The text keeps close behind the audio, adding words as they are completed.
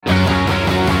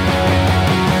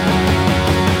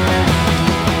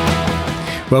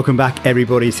Welcome back,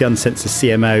 everybody. It's the Uncensored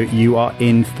CMO. You are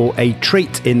in for a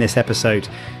treat in this episode.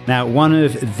 Now, one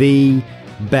of the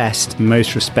best,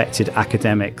 most respected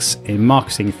academics in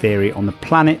marketing theory on the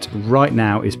planet right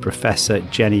now is Professor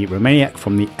Jenni Romaniuk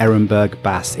from the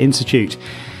Ehrenberg-Bass Institute.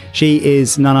 She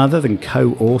is none other than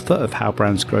co-author of How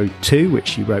Brands Grow 2, which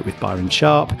she wrote with Byron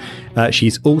Sharp.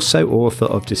 She's also author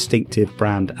of Distinctive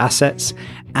Brand Assets,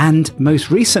 and most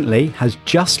recently has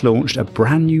just launched a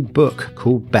brand new book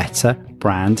called Better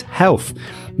Brand Health.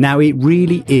 Now, it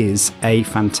really is a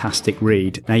fantastic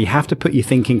read. Now, you have to put your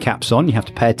thinking caps on. You have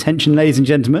to pay attention, ladies and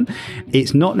gentlemen.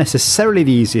 It's not necessarily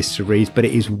the easiest to read, but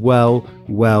it is well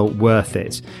worth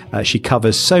it. She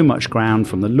covers so much ground,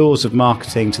 from the laws of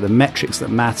marketing to the metrics that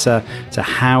matter to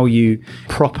how you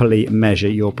properly measure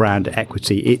your brand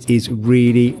equity. It is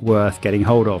really worth getting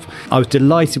hold of. I was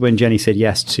delighted when Jenni said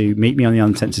yes to meet me on the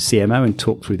Uncensored CMO and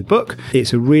talk through the book.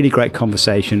 It's a really great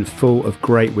conversation full of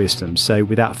great wisdom. So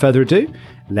without further ado,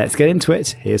 let's get into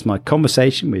it. Here's my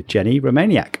conversation with Jenni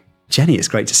Romaniuk. Jenni, it's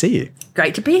great to see you.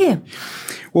 Great to be here.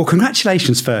 Well,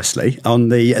 congratulations, firstly, on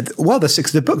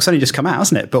the book's only just come out,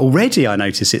 hasn't it? But already I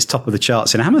notice it's top of the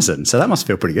charts in Amazon, so that must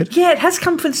feel pretty good. Yeah, it has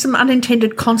come with some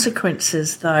unintended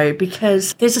consequences, though,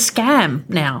 because there's a scam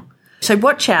now. So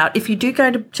watch out. If you do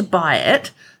go to buy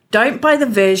it, don't buy the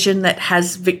version that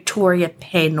has Victoria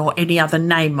Pen or any other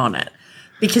name on it.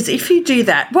 Because if you do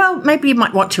that, well, maybe you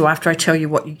might want to after I tell you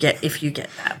what you get if you get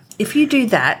that. If you do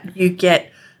that, you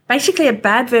get basically a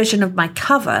bad version of my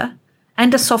cover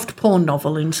and a soft porn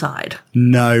novel inside.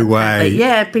 No way.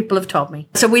 Yeah, people have told me.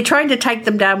 So we're trying to take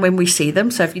them down when we see them.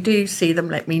 So if you do see them,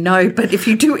 let me know. But if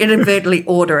you do inadvertently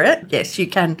order it, yes, you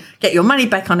can get your money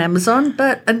back on Amazon,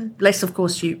 but unless, of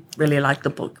course, you really like the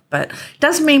book. But it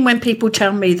does mean when people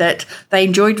tell me that they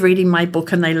enjoyed reading my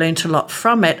book and they learnt a lot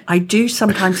from it, I do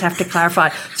sometimes have to clarify.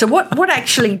 So what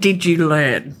actually did you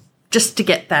learn? Just to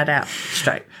get that out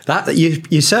straight. That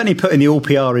you certainly putting the all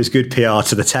PR is good PR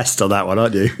to the test on that one,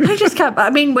 aren't you? I just can't. I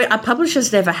mean, our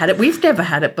publishers never had it. We've never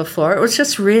had it before. It was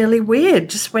just really weird.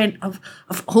 Just went of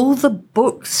all the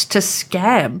books to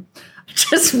scam. I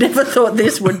just never thought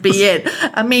this would be it.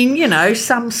 I mean,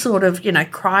 some sort of,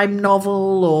 crime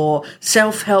novel or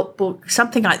self-help book,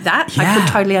 something like that. Yeah. I could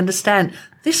totally understand.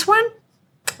 This one?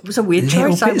 It was a weird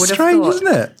choice, I would have strange, thought. Isn't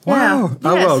it? Wow. Yeah.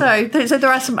 Oh, well. So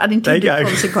there are some unintended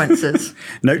consequences.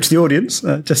 Note to the audience,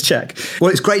 just check. Well,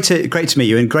 it's great to meet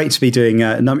you, and great to be doing.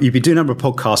 You've been doing a number of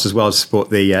podcasts as well to support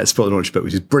the launch book,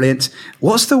 which is brilliant.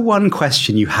 What's the one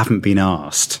question you haven't been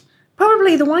asked?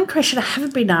 Probably the one question I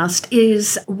haven't been asked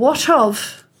is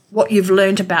what you've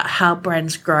learned about how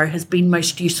brands grow has been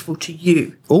most useful to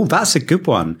you? Oh, that's a good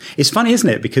one. It's funny, isn't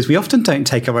it? Because we often don't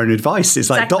take our own advice. It's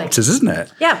like doctors, isn't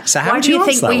it? Yeah. So how Why do you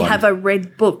think we one? have a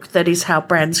red book that is How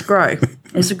Brands Grow?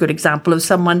 It's a good example of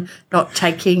someone not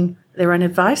taking their own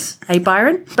advice. Hey,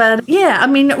 Byron. But yeah, I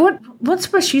mean, what's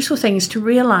the most useful thing is to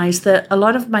realise that a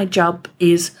lot of my job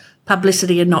is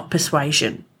publicity and not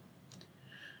persuasion.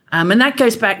 And that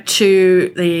goes back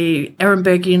to the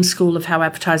Ehrenbergian school of how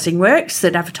advertising works,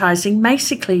 that advertising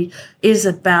basically is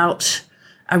about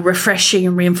refreshing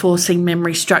and reinforcing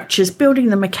memory structures, building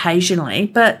them occasionally,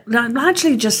 but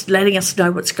largely just letting us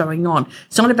know what's going on.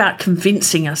 It's not about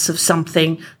convincing us of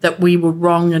something that we were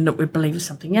wrong and that we believe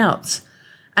something else.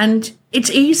 And it's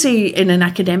easy in an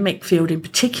academic field in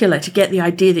particular to get the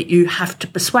idea that you have to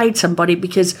persuade somebody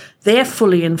because they're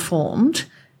fully informed,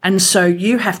 and so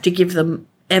you have to give them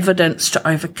evidence to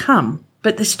overcome.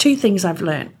 But there's two things I've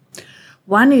learned.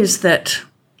 One is that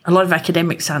a lot of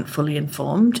academics aren't fully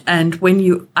informed, and when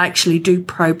you actually do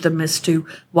probe them as to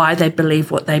why they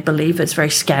believe what they believe, there's very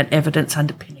scant evidence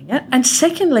underpinning it. And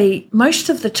secondly, most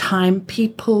of the time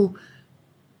people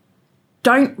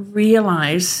don't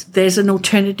realise there's an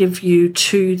alternative view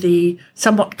to the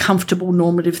somewhat comfortable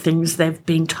normative things they've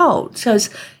been told. So,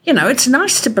 it's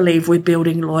nice to believe we're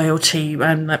building loyalty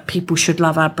and that people should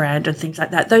love our brand and things like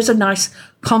that. Those are nice,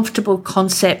 comfortable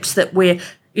concepts that we're,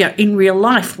 in real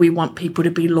life, we want people to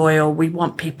be loyal. We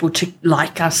want people to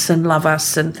like us and love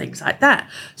us and things like that.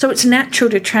 So it's natural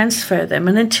to transfer them.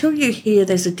 And until you hear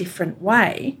there's a different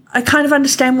way, I kind of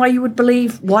understand why you would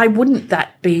believe, why wouldn't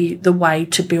that be the way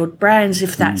to build brands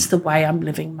if that's the way I'm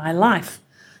living my life?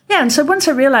 Yeah, and so once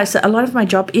I realised that a lot of my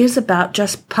job is about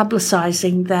just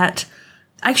publicising that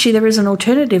actually there is an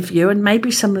alternative view, and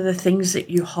maybe some of the things that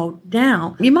you hold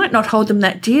now, you might not hold them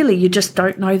that dearly, you just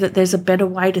don't know that there's a better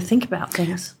way to think about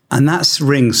things. And that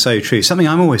rings so true. Something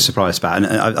I'm always surprised about, and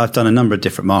I've done a number of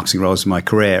different marketing roles in my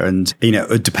career, and,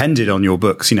 depended on your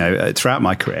books, throughout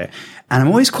my career. And I'm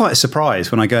always quite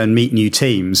surprised when I go and meet new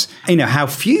teams, how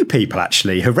few people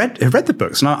actually have read the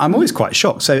books. And I'm always quite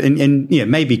shocked. So,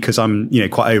 maybe because I'm,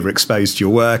 quite overexposed to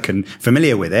your work and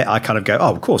familiar with it, I kind of go,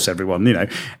 oh, of course, everyone, And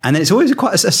then it's always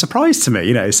quite a surprise to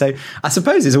me, So I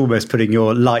suppose it's almost putting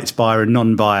your light buyer and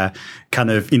non-buyer kind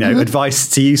of, advice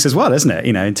to use as well, isn't it?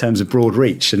 In terms of broad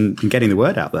reach and getting the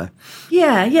word out there.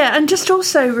 Yeah. And just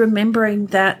also remembering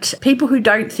that people who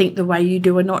don't think the way you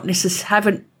do are not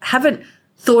necessarily haven't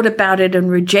thought about it and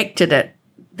rejected it.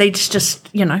 They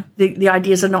just the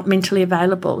ideas are not mentally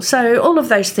available. So all of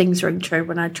those things ring true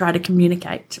when I try to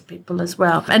communicate to people as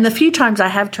well. And the few times I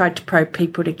have tried to probe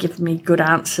people to give me good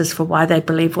answers for why they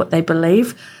believe what they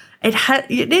believe,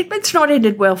 it's not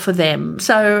ended well for them.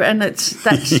 So, and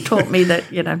that's taught me that,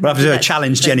 We'll have to do a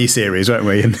Challenge Jenni series, won't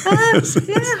we?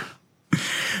 Yeah.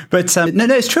 But no,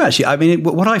 it's true, actually. I mean,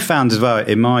 what I found as well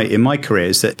in my career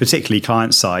is that particularly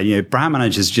client side, brand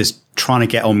managers just trying to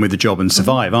get on with the job and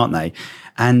survive, aren't they?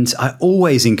 And I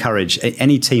always encourage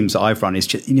any teams that I've run is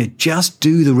just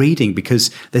do the reading, because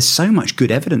there's so much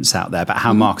good evidence out there about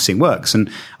how marketing works. And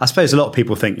I suppose a lot of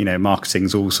people think,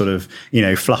 marketing's all sort of,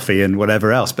 fluffy and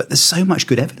whatever else, but there's so much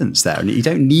good evidence there and you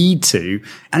don't need to.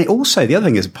 And it also, the other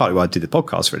thing is partly why I did the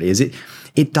podcast really, is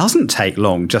it doesn't take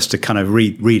long just to kind of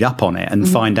read up on it and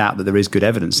find out that there is good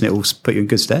evidence, and it will put you in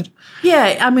good stead.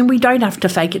 Yeah, I mean, we don't have to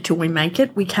fake it till we make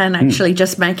it. We can actually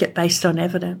just make it based on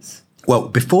evidence. Well,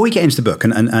 before we get into the book,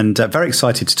 and very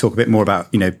excited to talk a bit more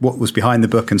about, what was behind the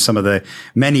book and some of the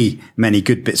many, many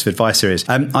good bits of advice there is.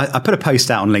 I put a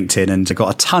post out on LinkedIn and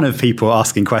got a ton of people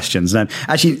asking questions. And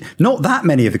actually, not that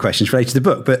many of the questions related to the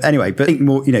book, but anyway, but I think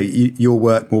more, your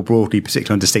work more broadly,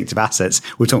 particularly on distinctive assets.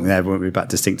 We're talking there about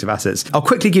distinctive assets. I'll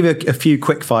quickly give you a few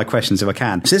quick fire questions if I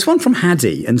can. So this one from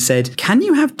Haddy and said, can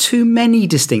you have too many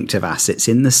distinctive assets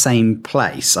in the same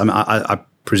place? I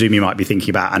presume you might be thinking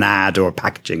about an ad or a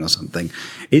packaging or something.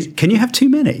 Can you have too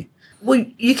many? Well,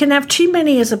 you can have too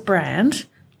many as a brand,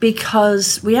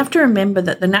 because we have to remember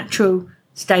that the natural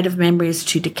state of memory is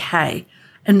to decay.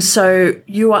 And so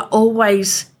you are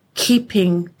always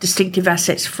keeping distinctive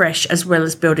assets fresh as well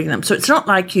as building them. So it's not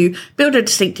like you build a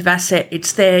distinctive asset,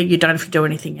 it's there, you don't have to do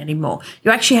anything anymore.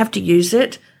 You actually have to use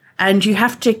it, and you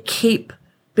have to keep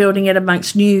building it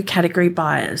amongst new category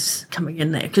buyers coming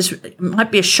in there, because it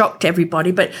might be a shock to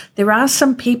everybody, but there are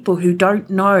some people who don't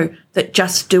know that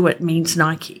just do it means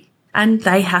Nike, and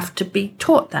they have to be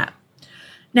taught that.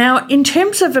 Now, in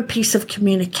terms of a piece of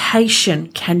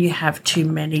communication, can you have too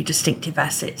many distinctive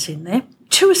assets in there?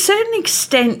 To a certain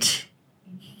extent,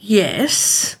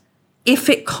 yes, if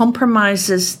it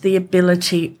compromises the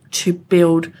ability to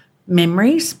build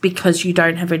memories because you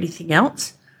don't have anything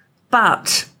else.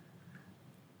 But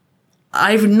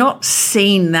I've not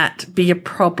seen that be a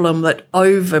problem, that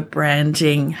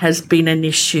over-branding has been an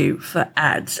issue for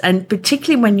ads. And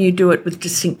particularly when you do it with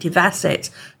distinctive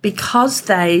assets, because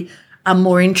they are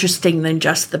more interesting than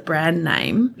just the brand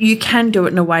name, you can do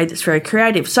it in a way that's very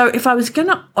creative. So if I was going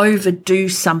to overdo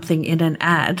something in an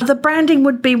ad, the branding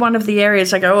would be one of the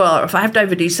areas I go, well, if I have to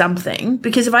overdo something,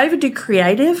 because if I overdo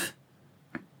creative,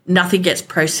 nothing gets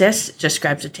processed, it just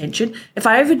grabs attention. If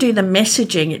I overdo the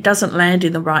messaging, it doesn't land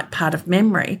in the right part of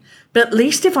memory. But at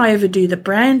least if I overdo the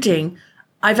branding,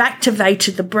 I've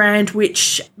activated the brand,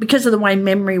 which, because of the way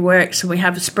memory works, and we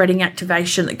have a spreading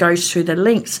activation that goes through the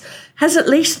links, has at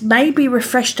least maybe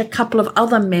refreshed a couple of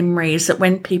other memories that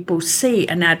when people see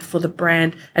an ad for the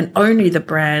brand and only the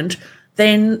brand,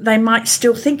 then they might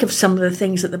still think of some of the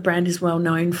things that the brand is well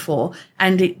known for.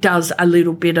 And it does a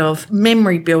little bit of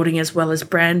memory building as well as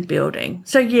brand building.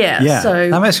 So, yeah. So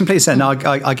that makes complete sense. No,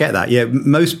 I get that. Yeah,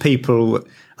 most people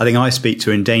I think I speak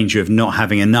to are in danger of not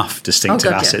having enough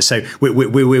distinctive assets. So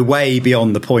we're way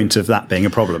beyond the point of that being a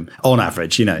problem on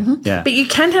average, Mm-hmm. Yeah. But you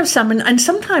can have some, and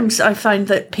sometimes I find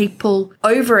that people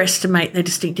overestimate their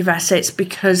distinctive assets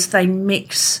because they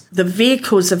mix the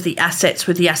vehicles of the assets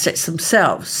with the assets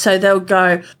themselves. So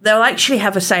they'll actually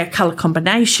have a colour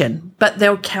combination, but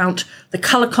they'll count the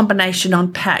colour combination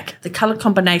on pack, the colour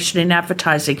combination in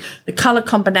advertising, the colour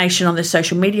combination on their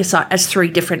social media site as 3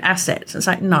 different assets. It's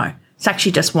like, no. It's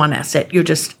actually just one asset. You're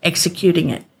just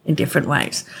executing it in different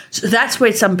ways. So that's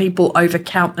where some people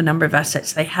overcount the number of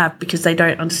assets they have because they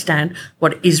don't understand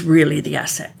what is really the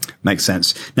asset. Makes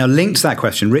sense. Now, linked to that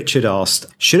question, Richard asked,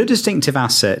 should a distinctive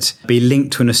asset be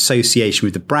linked to an association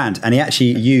with the brand? And he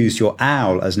actually used your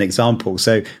owl as an example.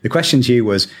 So the question to you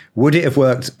was, would it have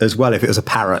worked as well if it was a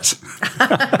parrot?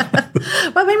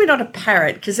 Well, maybe not a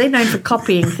parrot, because they're known for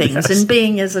copying things and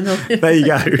being as an... There you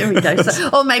go. There we go. So,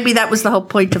 or maybe that was the whole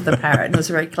point of the parrot. It was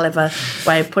a very clever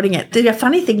way of putting it. The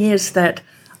funny thing is that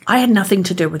I had nothing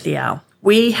to do with the owl.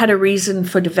 we had a reason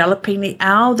for developing the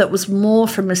owl that was more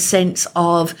from a sense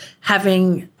of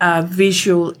having a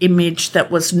visual image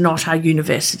that was not our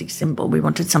university symbol. We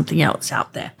wanted something else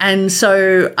out there. And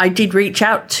so I did reach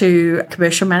out to a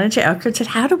commercial manager, Elka, and said,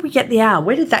 how did we get the owl?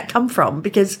 Where did that come from?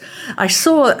 Because I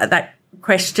saw that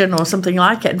question or something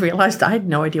like it and realised I had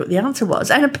no idea what the answer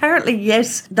was. And apparently,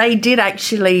 yes, they did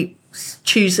actually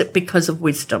choose it because of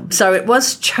wisdom. So it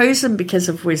was chosen because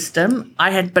of wisdom.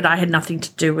 But I had nothing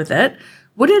to do with it.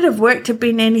 Would it have worked to have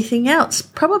been anything else?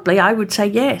 Probably, I would say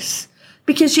yes.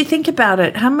 Because you think about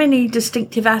it, how many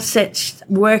distinctive assets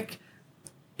work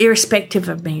irrespective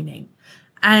of meaning?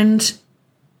 And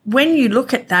when you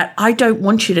look at that, I don't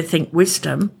want you to think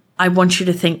wisdom. I want you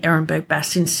to think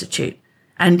Ehrenberg-Bass Institute.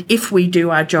 And if we do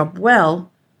our job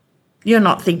well, you're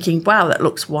not thinking, wow, that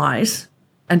looks wise.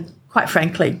 And quite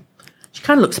frankly, she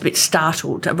kind of looks a bit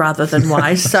startled rather than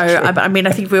wise. So, I mean,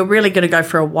 I think if we were really going to go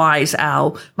for a wise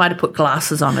owl, might have put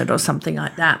glasses on it or something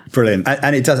like that. Brilliant.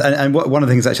 And it does. And one of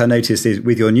the things actually I noticed is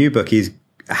with your new book is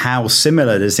how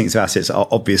similar the distinctive assets are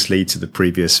obviously to the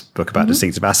previous book about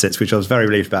distinctive assets, which I was very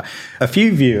relieved about. A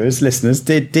few viewers, listeners,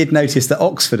 did notice that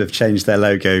Oxford have changed their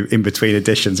logo in between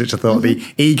editions, which I thought the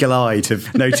eagle-eyed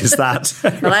have noticed that.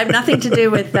 Well, I have nothing to do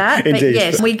with that. But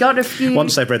yes, we got a few.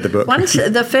 Once they've read the book. Once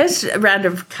the first round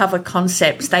of cover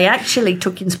concepts, they actually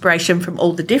took inspiration from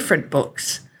all the different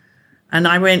books. And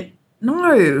I went,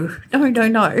 no.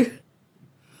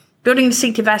 Building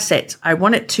distinctive assets, I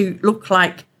want it to look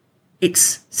like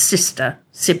its sister,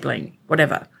 sibling,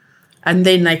 whatever. And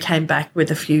then they came back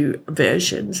with a few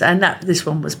versions, and this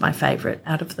one was my favourite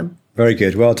out of them. Very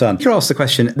good. Well done. You asked the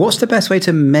question, what's the best way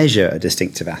to measure a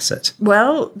distinctive asset?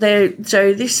 Well,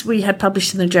 so this we had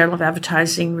published in the Journal of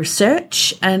Advertising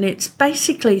Research, and it's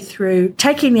basically through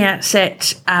taking the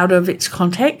asset out of its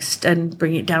context and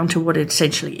bringing it down to what it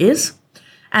essentially is,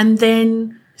 and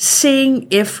then seeing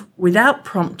if, without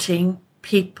prompting,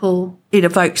 it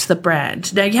evokes the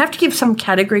brand. Now, you have to give some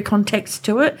category context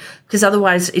to it because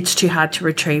otherwise it's too hard to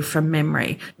retrieve from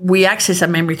memory. We access our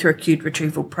memory through a queued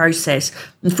retrieval process.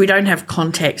 If we don't have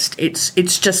context, it's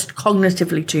just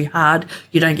cognitively too hard.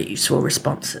 You don't get useful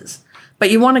responses.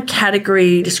 But you want a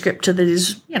category descriptor that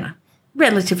is,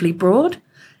 relatively broad.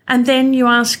 And then you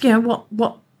ask,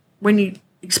 what when you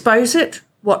expose it,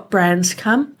 what brands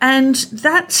come. And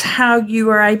that's how you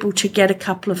are able to get a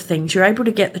couple of things. You're able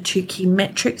to get the two key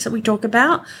metrics that we talk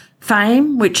about,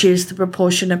 fame, which is the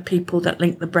proportion of people that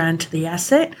link the brand to the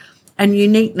asset, and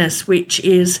uniqueness, which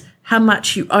is how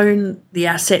much you own the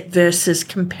asset versus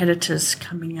competitors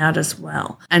coming out as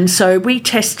well. And so we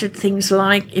tested things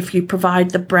like if you provide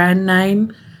the brand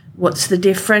name, what's the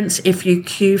difference if you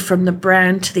queue from the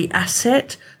brand to the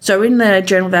asset? So in the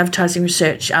Journal of Advertising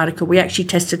Research article, we actually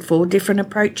tested 4 different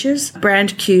approaches: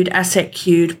 brand queued, asset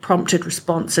queued, prompted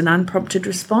response, and unprompted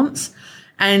response.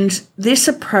 And this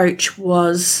approach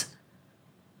was,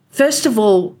 first of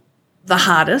all, the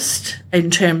hardest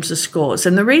in terms of scores.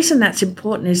 And the reason that's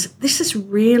important is this is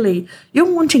really,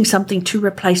 you're wanting something to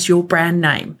replace your brand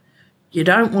name. You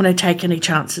don't want to take any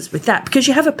chances with that because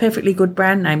you have a perfectly good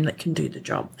brand name that can do the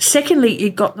job. Secondly,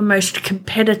 you got the most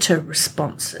competitor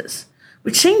responses,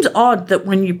 which seems odd that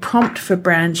when you prompt for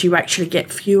brands, you actually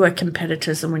get fewer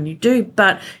competitors than when you do,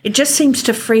 but it just seems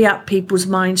to free up people's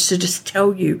minds to just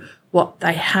tell you what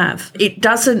they have. It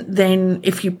doesn't then,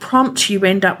 if you prompt, you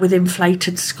end up with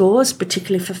inflated scores,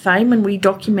 particularly for fame, and we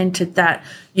documented that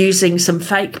using some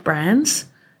fake brands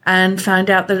and found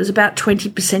out that it's about 20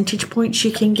 percentage points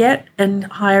you can get and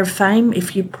higher fame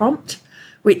if you prompt,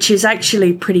 which is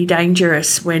actually pretty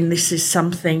dangerous when this is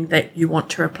something that you want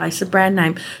to replace a brand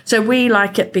name. So we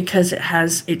like it because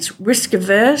it's risk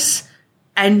averse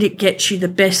and it gets you the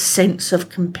best sense of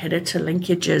competitor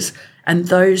linkages. And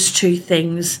those two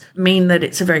things mean that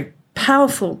it's a very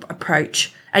powerful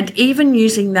approach. And even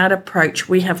using that approach,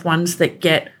 we have ones that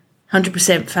get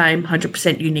 100% fame,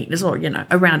 100% uniqueness, or,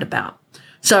 a roundabout.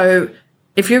 So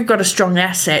if you've got a strong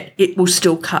asset, it will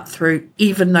still cut through,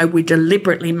 even though we're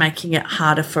deliberately making it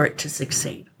harder for it to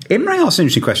succeed. Imre asked an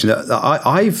interesting question that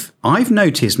I've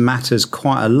noticed matters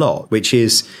quite a lot, which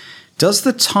is, does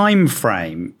the time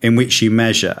frame in which you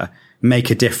measure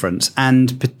make a difference,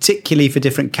 and particularly for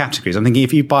different categories? I'm thinking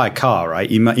if you buy a car, right,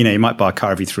 you might buy a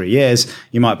car every 3 years,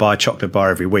 you might buy a chocolate bar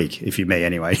every week, if you me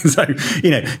anyway. So,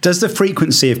 does the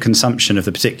frequency of consumption of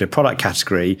the particular product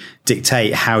category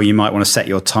dictate how you might want to set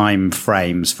your time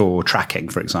frames for tracking,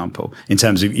 for example, in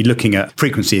terms of you looking at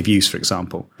frequency of use, for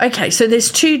example? Okay, so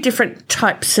there's 2 different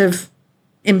types of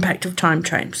impact of time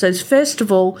frame. So first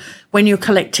of all, when you're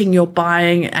collecting your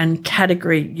buying and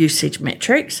category usage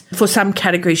metrics, for some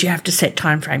categories you have to set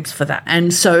timeframes for that.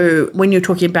 And so when you're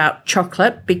talking about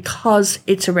chocolate, because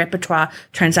it's a repertoire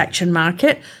transaction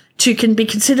market, to can be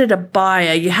considered a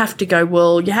buyer, you have to go,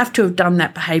 well, you have to have done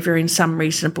that behavior in some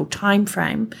reasonable time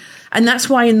frame. And that's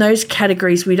why in those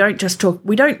categories, we don't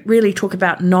really talk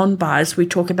about non-buyers, we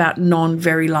talk about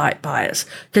non-very light buyers,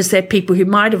 because they're people who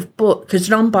might have bought, because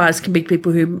non-buyers can be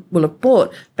people who will have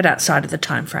bought, but outside of the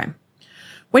time frame.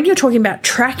 When you're talking about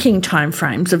tracking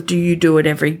timeframes of do you do it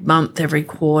every month, every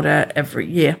quarter, every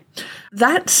year,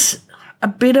 that's a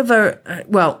bit of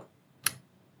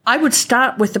I would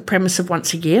start with the premise of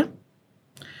once a year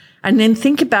and then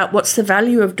think about what's the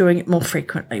value of doing it more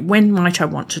frequently. When might I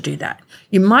want to do that?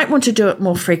 You might want to do it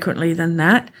more frequently than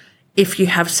that if you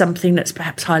have something that's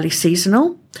perhaps highly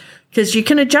seasonal, because you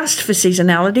can adjust for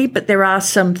seasonality, but there are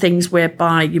some things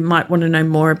whereby you might want to know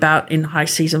more about in high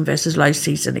season versus low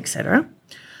season, etc.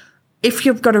 If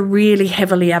you've got a really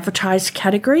heavily advertised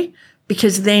category,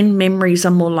 because then memories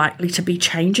are more likely to be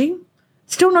changing.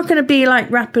 Still not going to be like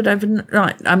rapid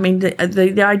overnight. I mean,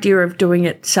 the idea of doing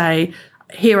it, say,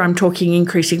 here I'm talking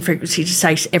increasing frequency to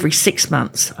say every 6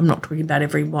 months. I'm not talking about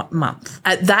every month.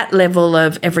 At that level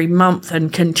of every month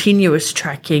and continuous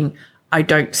tracking, I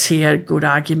don't see a good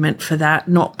argument for that,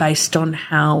 not based on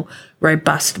how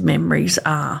robust memories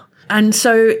are. And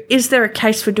so is there a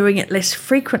case for doing it less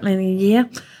frequently in a year?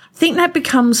 I think that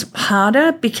becomes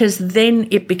harder because then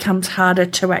it becomes harder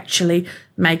to actually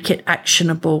make it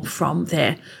actionable from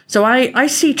there. So I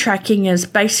see tracking as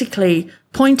basically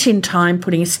point in time,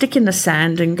 putting a stick in the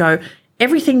sand and go,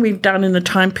 everything we've done in the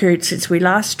time period since we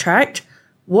last tracked,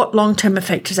 what long-term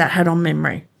effect has that had on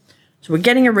memory? So we're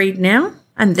getting a read now,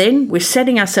 and then we're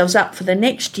setting ourselves up for the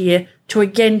next year to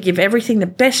again give everything the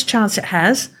best chance it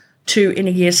has to, in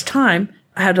a year's time,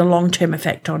 had a long-term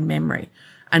effect on memory.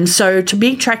 And so to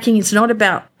me, tracking is not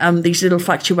about these little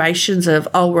fluctuations of,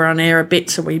 we're on air a bit,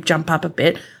 so we jump up a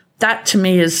bit. That to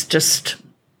me is just,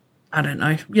 I don't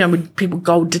know, when people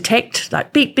gold detect,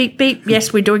 like beep, beep, beep,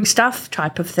 yes, we're doing stuff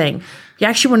type of thing. If you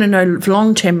actually want to know if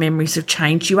long-term memories have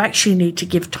changed, you actually need to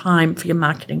give time for your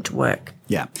marketing to work.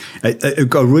 Yeah. I've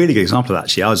got a really good example of that,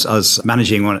 actually. I was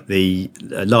managing one of the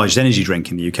largest energy drink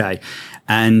in the UK,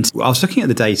 and I was looking at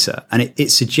the data, and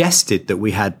it suggested that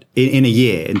we had, in a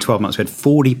year, in 12 months, we had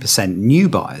 40% new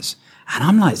buyers. And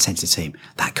I'm like saying to the team,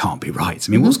 that can't be right. I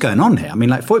mean, what's going on here? I mean,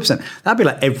 like 40%, that'd be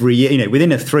like every year,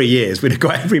 within 3 years, we'd have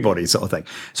got everybody sort of thing.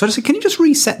 So I just said, can you just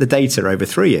reset the data over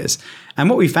 3 years? And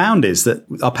what we found is that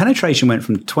our penetration went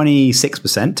from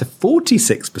 26% to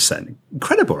 46%.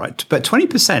 Incredible, right? But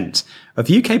 20% of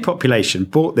the UK population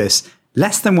bought this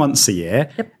less than once a year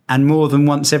and more than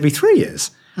once every 3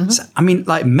 years. Mm-hmm. So, I mean,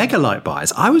 like mega light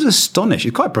buyers, I was astonished.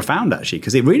 It's quite profound, actually,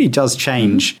 because it really does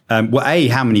change,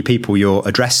 how many people you're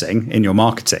addressing in your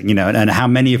marketing, and how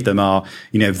many of them are,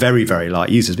 very, very light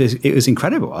users. It was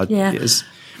incredible.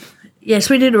 Yes,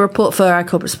 we did a report for our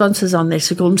corporate sponsors on this.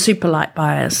 We call them super light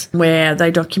buyers, where they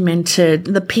documented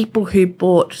the people who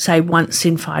bought, say, once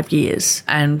in 5 years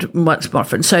and once more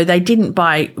often. So they didn't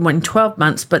buy in 12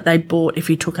 months, but they bought if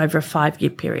you took over a 5-year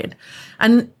period.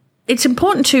 And it's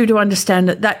important too to understand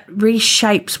that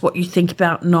reshapes what you think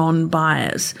about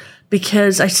non-buyers,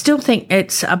 because I still think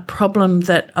it's a problem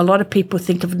that a lot of people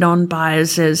think of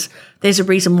non-buyers as there's a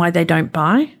reason why they don't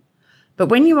buy. But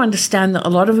when you understand that a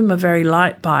lot of them are very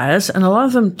light buyers and a lot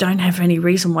of them don't have any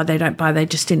reason why they don't buy, they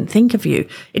just didn't think of you,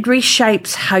 it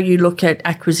reshapes how you look at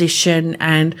acquisition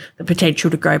and the potential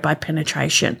to grow by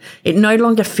penetration. It no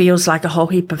longer feels like a whole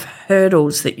heap of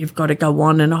hurdles that you've got to go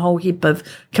on and a whole heap of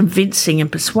convincing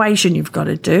and persuasion you've got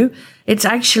to do. It's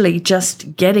actually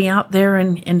just getting out there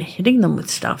and hitting them with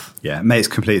stuff. Yeah, it makes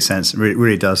complete sense. It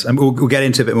really does. And we'll get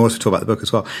into a bit more to talk about the book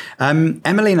as well.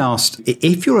 Emmeline asked,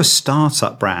 if you're a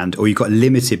startup brand or you've got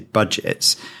limited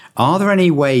budgets, are there any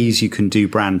ways you can do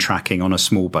brand tracking on a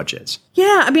small budget?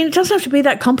 Yeah, I mean, it doesn't have to be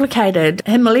that complicated.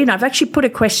 Emmeline, I've actually put a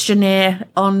questionnaire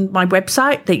on my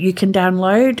website that you can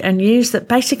download and use that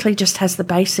basically just has the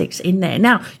basics in there.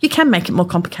 Now, you can make it more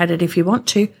complicated if you want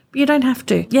to, but you don't have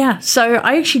to. Yeah, so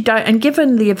I actually don't. And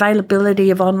given the availability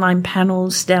of online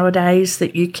panels nowadays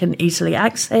that you can easily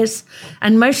access,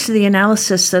 and most of the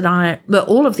analysis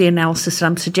all of the analysis that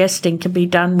I'm suggesting can be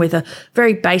done with a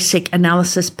very basic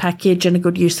analysis package and a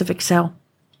good use of Excel.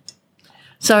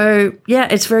 So, yeah,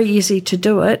 it's very easy to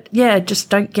do it. Yeah, just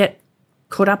don't get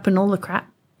caught up in all the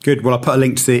crap. Good. Well, I'll put a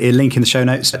link in the show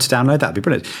notes to download. That'd be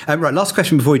brilliant. Right, last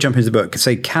question before we jump into the book.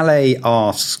 So Calais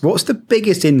asks, what's the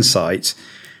biggest insight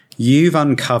you've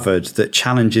uncovered that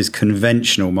challenges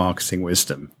conventional marketing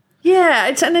wisdom? Yeah,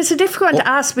 it's a difficult one to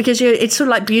ask because it's sort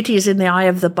of like beauty is in the eye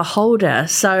of the beholder.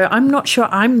 So I'm not sure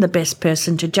I'm the best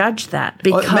person to judge that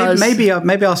because maybe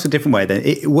ask a different way then.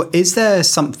 Is there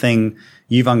something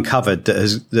you've uncovered that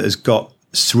has got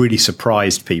really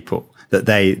surprised people? That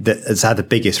has had the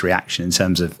biggest reaction in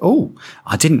terms of, oh,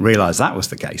 I didn't realise that was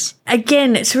the case.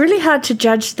 Again, it's really hard to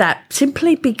judge that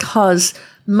simply because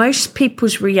most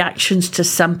people's reactions to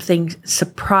something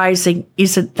surprising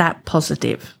isn't that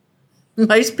positive.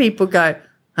 Most people go,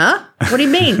 huh? What do you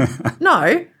mean?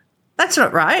 No, that's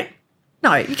not right.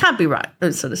 No, you can't be right,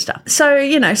 that sort of stuff. So,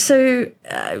 I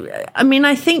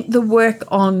think the work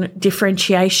on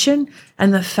differentiation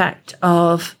and the fact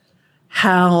of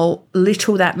how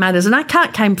little that matters. And I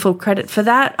can't claim full credit for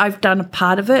that. I've done a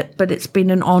part of it, but it's been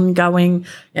an ongoing.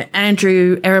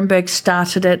 Andrew Ehrenberg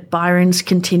started it. Byron's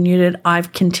continued it.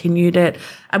 I've continued it.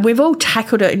 And we've all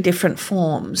tackled it in different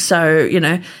forms. So,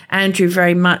 Andrew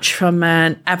very much from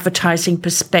an advertising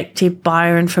perspective,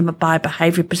 Byron from a buyer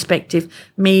behaviour perspective,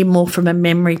 me more from a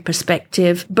memory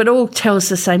perspective, but all tells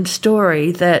the same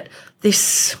story that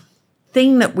this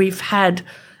thing that we've had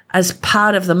as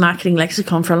part of the marketing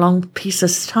lexicon for a long piece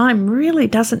of time really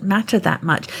doesn't matter that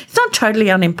much. It's not totally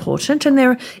unimportant.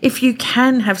 And if you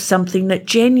can have something that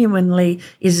genuinely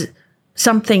is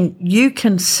something you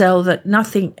can sell that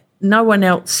no one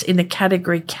else in the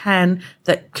category can,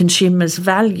 that consumers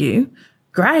value,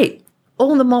 great.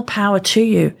 All the more power to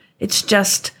you. It's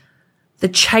just the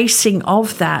chasing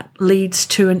of that leads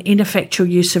to an ineffectual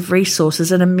use of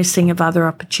resources and a missing of other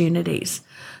opportunities.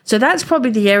 So that's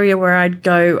probably the area where I'd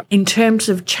go in terms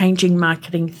of changing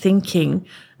marketing thinking.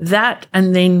 That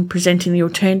and then presenting the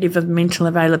alternative of mental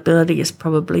availability is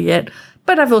probably it.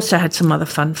 But I've also had some other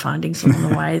fun findings along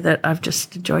the way that I've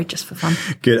just enjoyed just for fun.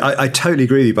 Good. I totally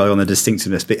agree with you, Bo, on the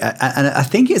distinctiveness. And I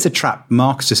think it's a trap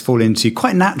marketers fall into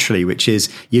quite naturally, which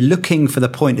is you're looking for the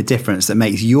point of difference that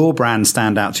makes your brand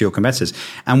stand out to your competitors.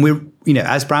 And we're,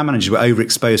 as brand managers, we're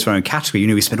overexposed for our own category.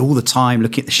 We spend all the time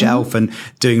looking at the shelf and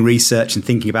doing research and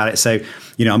thinking about it. So,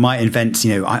 I might invent,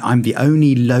 I'm the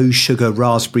only low sugar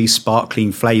raspberry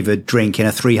sparkling flavored drink in a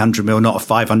 300ml, not a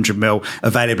 500ml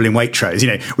available in Waitrose.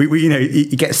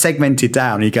 You get segmented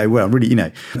down and you go, well, really,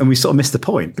 and we sort of miss the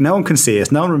point. No one can see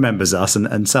us. No one remembers us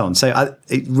and so on. So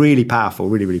it's really powerful,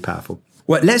 really, really powerful.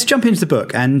 Well, let's jump into the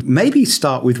book and maybe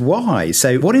start with why.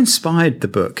 So what inspired the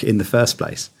book in the first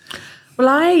place?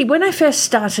 Well, when I first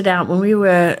started out, when we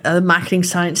were a marketing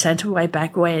science centre way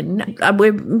back when,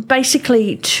 we're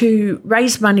basically to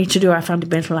raise money to do our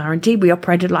fundamental R&D. We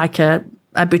operated like a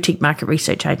boutique market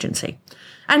research agency.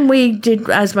 And we did,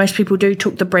 as most people do,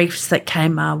 took the briefs that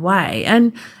came our way.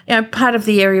 And part of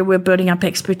the area we're building up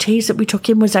expertise that we took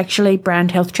in was actually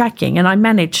brand health tracking. And I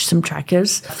managed some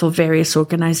trackers for various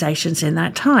organisations in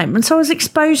that time. And so I was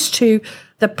exposed to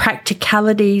the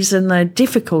practicalities and the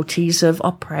difficulties of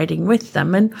operating with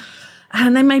them.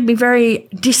 And they made me very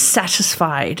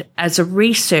dissatisfied as a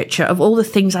researcher of all the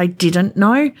things I didn't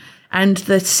know and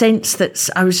the sense that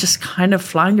I was just kind of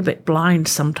flying a bit blind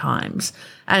sometimes.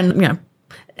 And,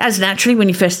 as naturally, when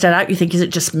you first start out, you think, is it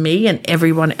just me and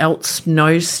everyone else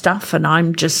knows stuff and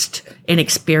I'm just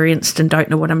inexperienced and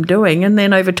don't know what I'm doing? And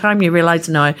then over time you realise,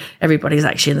 no, everybody's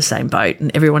actually in the same boat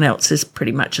and everyone else is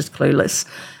pretty much as clueless.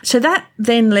 So that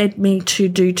then led me to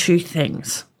do two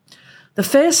things. The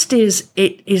first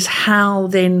is how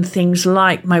then things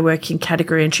like my work in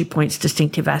category entry points,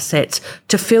 distinctive assets,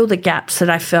 to fill the gaps that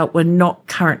I felt were not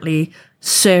currently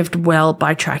served well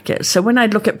by trackers. So when I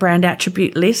look at brand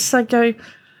attribute lists, I go,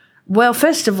 well,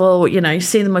 first of all, you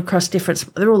see them across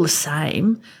different, they're all the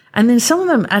same. And then some of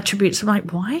them attributes, I'm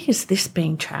like, why is this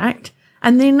being tracked?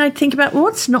 And then I think about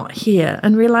what's not here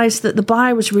and realize that the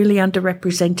buyer was really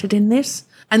underrepresented in this.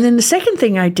 And then the second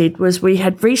thing I did was we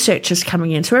had researchers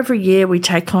coming in. So every year we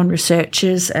take on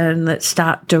researchers and that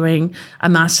start doing a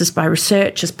Masters by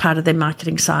Research as part of their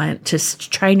marketing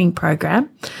scientist training program.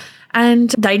 And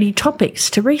they need topics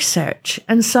to research.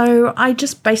 And so I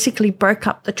just basically broke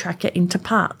up the tracker into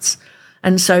parts.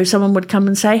 And so someone would come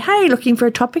and say, hey, looking for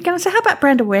a topic. And I say, how about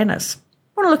brand awareness?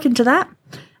 Want to look into that?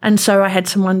 And so I had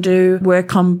someone do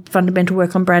fundamental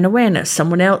work on brand awareness.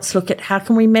 Someone else look at how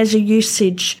can we measure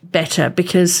usage better?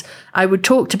 Because I would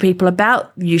talk to people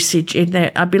about usage in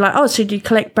there. I'd be like, oh, so do you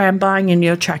collect brand buying in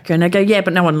your tracker? And I go, yeah,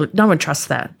 but no one trusts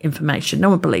that information. No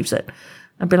one believes it.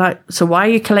 I'd be like, so why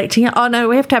are you collecting it? Oh, no,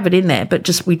 we have to have it in there, but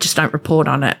we just don't report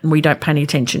on it and we don't pay any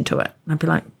attention to it. And I'd be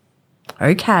like,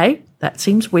 okay, that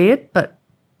seems weird, but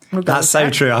we'll go that's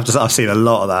so true. I've seen a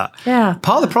lot of that. Yeah.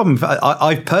 Part of the problem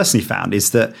I've personally found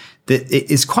is that that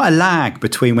it's quite a lag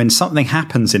between when something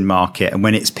happens in market and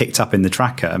when it's picked up in the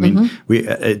tracker. I mean, we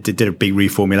did a big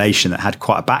reformulation that had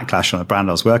quite a backlash on a brand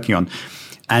I was working on.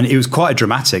 And it was quite a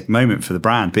dramatic moment for the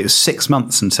brand, but it was 6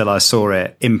 months until I saw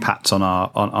it impact on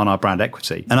our brand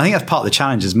equity. And I think that's part of the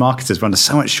challenge is marketers run under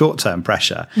so much short-term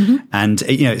pressure. And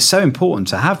it's so important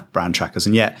to have brand trackers.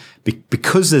 And yet,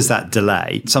 because there's that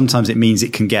delay, sometimes it means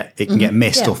it can get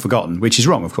missed or forgotten, which is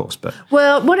wrong, of course. But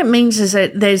well, what it means is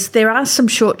that there are some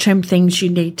short-term things you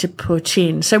need to put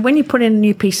in. So when you put in a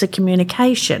new piece of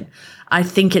communication, I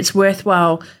think it's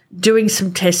worthwhile doing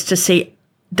some tests to see,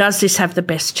 does this have the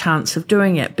best chance of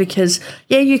doing it? Because,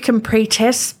 you can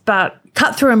pre-test, but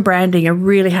cut-through and branding are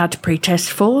really hard to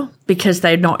pre-test for because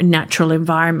they're not in natural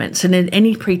environments. And in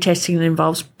any pre-testing that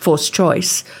involves forced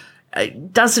choice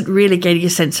doesn't really get you a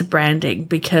sense of branding,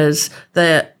 because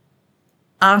the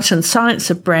art and science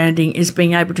of branding is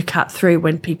being able to cut through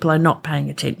when people are not paying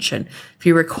attention. If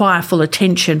you require full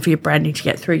attention for your branding to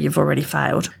get through, you've already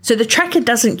failed. So the tracker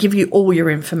doesn't give you all your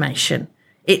information.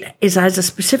 It has a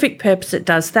specific purpose that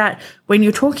does that. When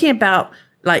you're talking about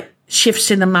like shifts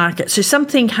in the market, so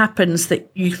something happens that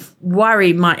you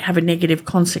worry might have a negative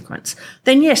consequence,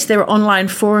 then yes, there are online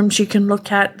forums you can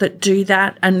look at that do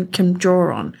that and can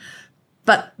draw on.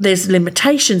 But there's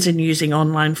limitations in using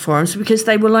online forums because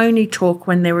they will only talk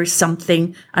when there is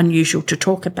something unusual to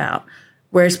talk about,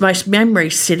 whereas most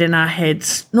memories sit in our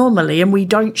heads normally and we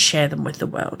don't share them with the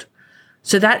world.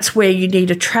 So that's where you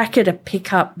need a tracker to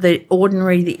pick up the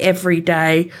ordinary, the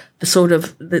everyday, the sort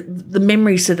of the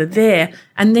memories that are there.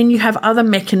 And then you have other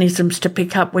mechanisms to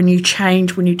pick up when you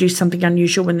change, when you do something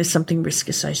unusual, when there's something risk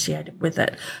associated with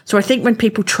it. So I think when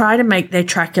people try to make their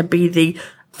tracker be the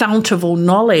fount of all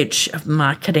knowledge of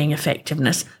marketing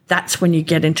effectiveness, that's when you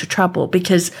get into trouble,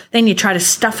 because then you try to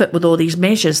stuff it with all these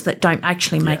measures that don't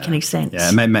actually make any sense.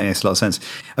 Yeah, it makes a lot of sense.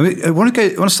 I mean, I want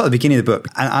to start at the beginning of the book,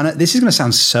 and this is going to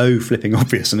sound so flipping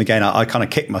obvious. And again, I kind of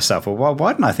kick myself. Well,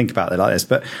 why didn't I think about it like this?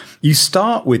 But you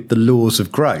start with the laws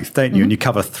of growth, don't you? And you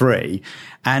cover 3.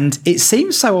 And it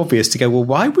seems so obvious to go, well,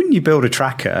 why wouldn't you build a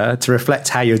tracker to reflect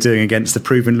how you're doing against the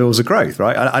proven laws of growth,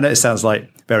 right? I know it sounds like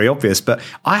very obvious, but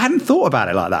I hadn't thought about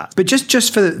it like that. But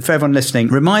just for everyone listening,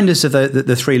 remind us of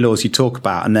the 3 laws you talk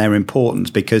about and their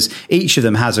importance, because each of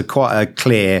them has quite a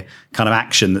clear kind of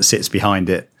action that sits behind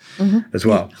it. As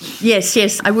well.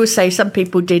 Yes. I will say some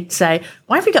people did say,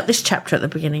 why have you got this chapter at the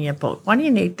beginning of your book? Why do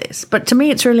you need this? But to me,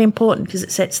 it's really important because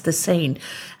it sets the scene.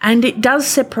 And it does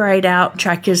separate out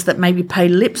trackers that maybe pay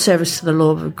lip service to the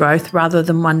law of growth rather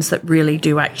than ones that really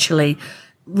do actually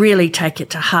really take it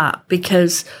to heart.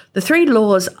 Because the 3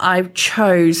 laws I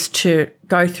chose to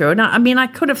go through, and I mean, I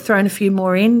could have thrown a few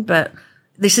more in, but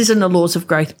this isn't a Laws of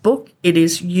Growth book. It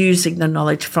is using the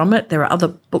knowledge from it. There are other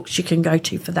books you can go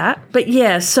to for that. But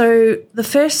yeah, so the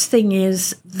first thing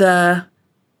is the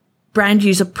brand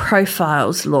user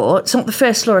profiles law. It's not the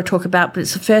first law I talk about, but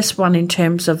it's the first one in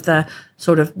terms of the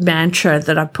sort of mantra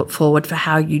that I put forward for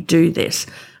how you do this.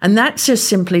 And that just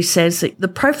simply says that the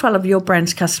profile of your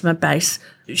brand's customer base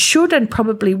should and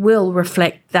probably will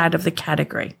reflect that of the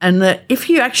category. And that if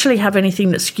you actually have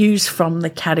anything that skews from the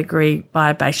category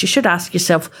buyer base, you should ask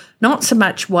yourself not so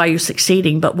much why you're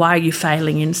succeeding, but why are you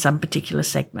failing in some particular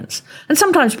segments. And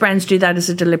sometimes brands do that as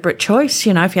a deliberate choice.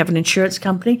 You know, if you have an insurance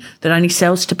company that only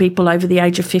sells to people over the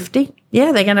age of 50,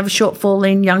 they're going to have a shortfall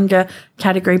in younger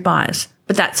category buyers.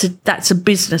 But that's a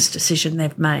business decision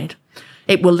they've made.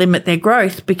 It will limit their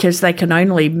growth because they can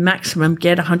only maximum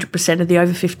get 100% of the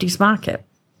over 50s market.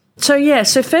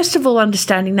 So first of all,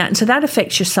 understanding that. And so that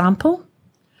affects your sample.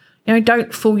 You know,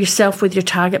 don't fool yourself with your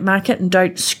target market and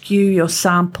don't skew your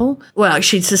sample. Well,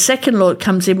 actually, it's the second law that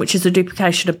comes in, which is the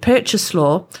duplication of purchase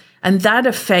law. And that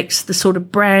affects the sort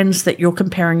of brands that you're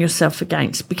comparing yourself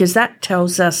against, because that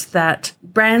tells us that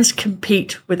brands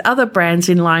compete with other brands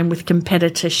in line with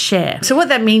competitor share. So what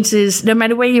that means is no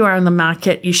matter where you are in the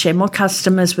market, you share more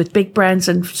customers with big brands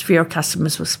and fewer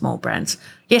customers with small brands.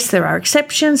 Yes, there are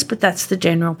exceptions, but that's the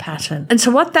general pattern. And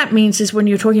so what that means is when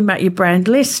you're talking about your brand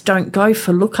list, don't go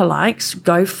for lookalikes,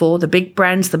 go for the big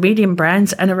brands, the medium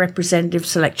brands, and a representative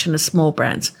selection of small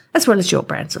brands, as well as your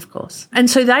brands, of course. And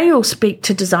so they all speak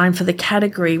to design for the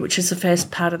category, which is the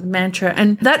first part of the mantra.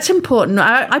 And that's important.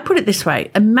 I put it this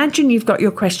way. Imagine you've got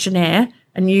your questionnaire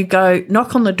and you go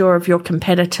knock on the door of your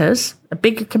competitors, a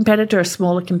bigger competitor, a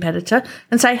smaller competitor,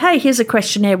 and say, hey, here's a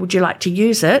questionnaire. Would you like to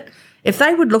use it? If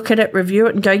they would look at it, review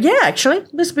it, and go, yeah, actually,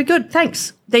 this would be good,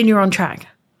 thanks, then you're on track.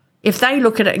 If they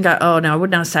look at it and go, oh, no, I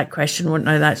wouldn't ask that question, wouldn't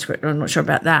know that script, I'm not sure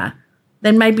about that,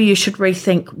 then maybe you should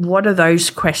rethink what are those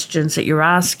questions that you're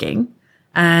asking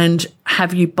And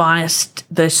have you biased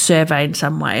the survey in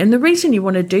some way? And the reason you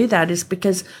want to do that is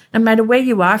because no matter where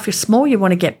you are, if you're small, you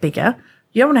want to get bigger.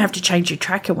 You don't want to have to change your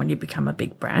tracker when you become a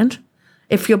big brand.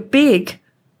 If you're big,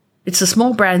 it's the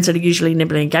small brands that are usually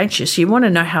nibbling against you. So you want to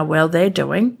know how well they're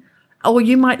doing. Or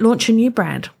you might launch a new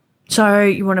brand. So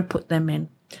you want to put them in.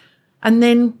 And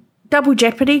then double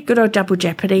jeopardy, good old double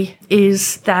jeopardy,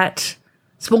 is that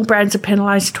small brands are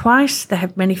penalised twice. They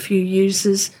have many few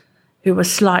users who are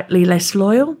slightly less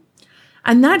loyal.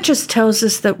 And that just tells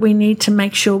us that we need to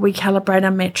make sure we calibrate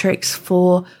our metrics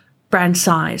for brand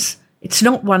size. It's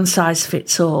not one size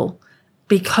fits all,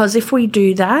 because if we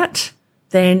do that,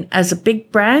 then as a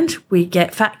big brand, we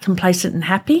get fat, complacent and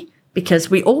happy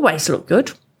because we always look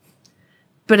good.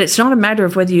 But it's not a matter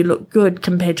of whether you look good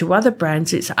compared to other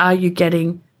brands. It's, are you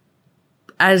getting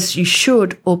as you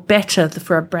should or better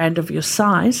for a brand of your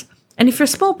size? And if you're a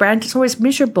small brand, it's always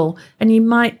miserable, and you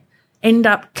might end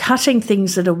up cutting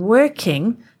things that are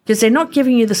working because they're not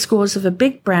giving you the scores of a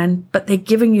big brand, but they're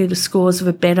giving you the scores of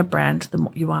a better brand than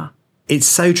what you are. It's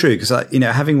so true because,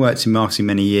 having worked in marketing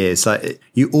many years,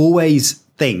 you always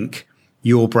think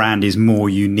your brand is more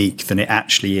unique than it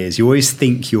actually is. You always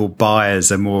think your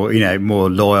buyers are more, more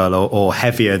loyal or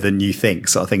heavier than you think,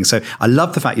 sort of thing. So I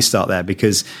love the fact you start there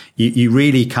because you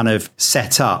really kind of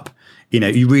set up,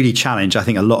 you really challenge, I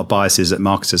think, a lot of biases that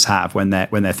marketers have when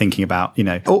they're thinking about,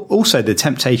 also the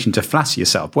temptation to flatter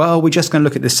yourself. Well, we're just going to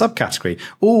look at this subcategory,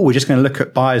 or we're just going to look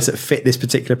at buyers that fit this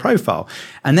particular profile.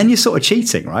 And then you're sort of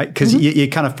cheating, right? Because you're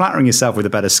kind of flattering yourself with a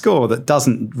better score that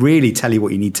doesn't really tell you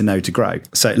what you need to know to grow.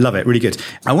 So love it. Really good.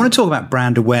 I want to talk about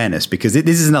brand awareness because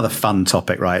this is another fun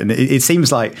topic, right? And it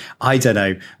seems like, I don't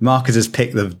know, marketers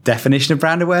pick the definition of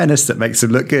brand awareness that makes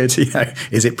them look good.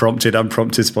 Is it prompted,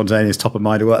 unprompted, spontaneous, top of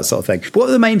mind, all that sort of thing. What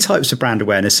are the main types of brand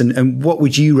awareness, and what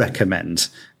would you recommend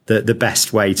the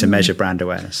best way to measure brand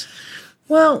awareness?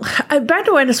 Well, brand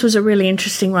awareness was a really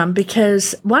interesting one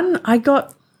because I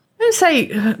got,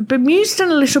 bemused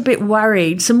and a little bit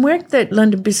worried. Some work that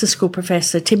London Business School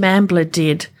professor Tim Ambler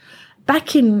did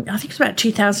back in, I think it was about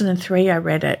 2003, I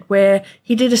read it, where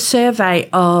he did a survey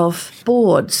of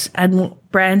boards and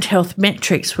brand health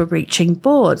metrics were reaching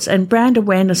boards, and brand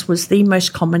awareness was the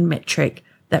most common metric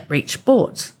that reached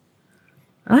boards.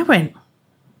 I went,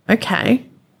 okay.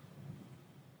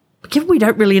 But given we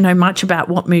don't really know much about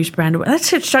what moves brand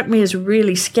awareness, that struck me as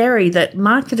really scary that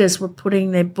marketers were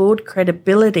putting their board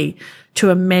credibility to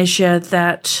a measure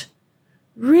that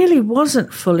really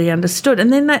wasn't fully understood.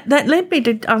 And then that led me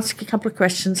to ask a couple of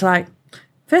questions like,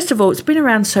 first of all, it's been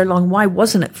around so long, why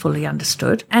wasn't it fully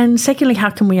understood? And secondly,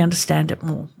 how can we understand it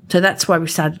more? So that's why we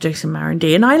started doing some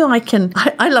R&D. And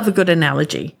I love a good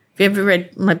analogy. If you ever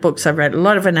read my books, I've read a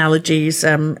lot of analogies.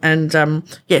 I love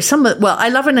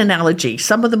an analogy.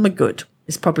 Some of them are good,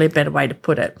 is probably a better way to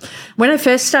put it. When I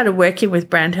first started working with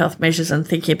brand health measures and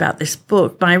thinking about this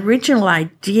book, my original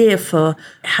idea for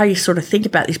how you sort of think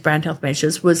about these brand health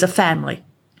measures was a family.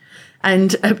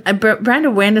 And a brand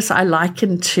awareness I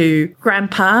liken to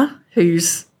grandpa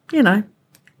who's,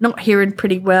 not hearing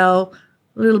pretty well,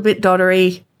 a little bit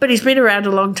doddery, but he's been around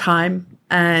a long time,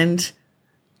 and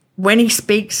when he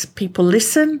speaks, people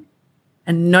listen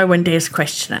and no one dares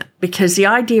question it, because the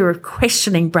idea of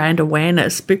questioning brand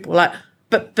awareness, people are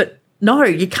like, but no,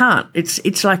 you can't.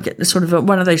 It's like sort of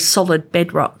one of those solid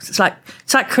bedrocks. It's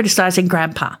like criticizing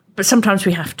grandpa, but sometimes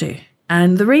we have to.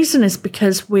 And the reason is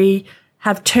because we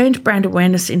have turned brand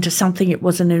awareness into something it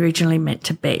wasn't originally meant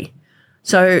to be.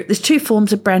 So there's two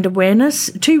forms of brand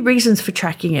awareness, two reasons for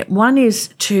tracking it. One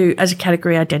is as a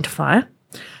category identifier.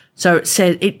 So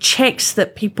it checks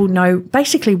that people know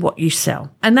basically what you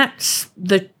sell. And that's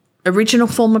the original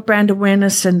form of brand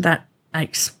awareness, and that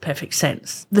makes perfect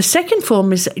sense. The second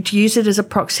form is to use it as a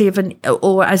proxy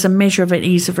or as a measure of an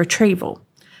ease of retrieval.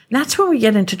 And that's where we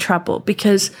get into trouble,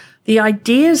 because the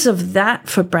ideas of that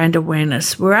for brand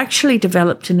awareness were actually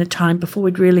developed in a time before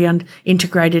we'd really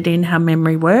integrated in how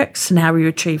memory works and how we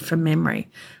retrieve from memory.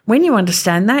 When you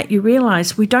understand that, you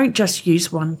realize we don't just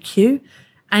use one cue,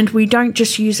 and we don't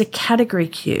just use a category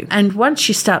cue. And once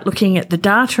you start looking at the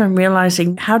data and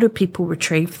realizing how do people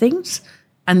retrieve things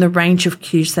and the range of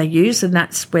cues they use, and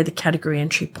that's where the category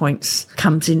entry points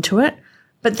comes into it.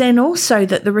 But then also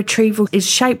that the retrieval is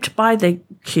shaped by the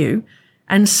cue.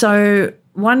 And so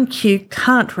one cue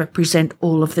can't represent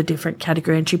all of the different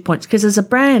category entry points, because as a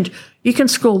brand, you can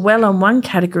score well on one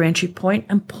category entry point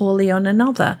and poorly on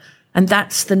another. And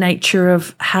that's the nature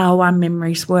of how our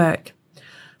memories work.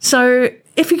 So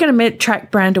if you're going to track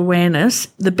brand awareness,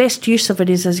 the best use of it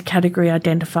is as a category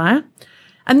identifier.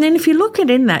 And then if you look at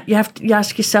in that, you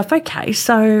ask yourself, okay,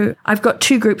 so I've got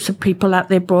two groups of people out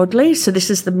there broadly. So this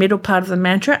is the middle part of the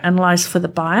mantra, analyze for the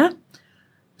buyer.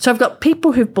 So I've got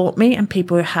people who've bought me and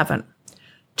people who haven't.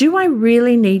 Do I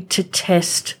really need to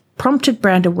test prompted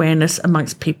brand awareness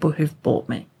amongst people who've bought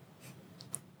me?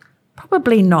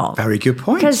 Probably not. Very good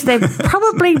point. Because they've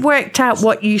probably worked out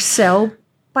what you sell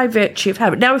by virtue of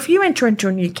habit. Now, if you enter into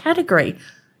a new category,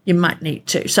 you might need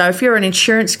to. So if you're an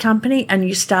insurance company and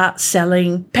you start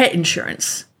selling pet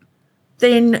insurance,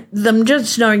 then them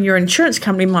just knowing you're an insurance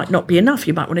company might not be enough.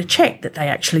 You might want to check that they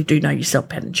actually do know you sell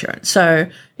pet insurance. So,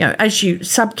 as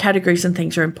subcategories and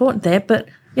things are important there, but,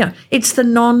 it's the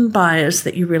non-buyers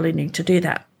that you really need to do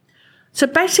that. So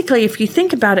basically, if you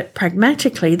think about it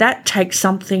pragmatically, that takes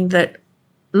something that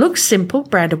looks simple,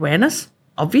 brand awareness,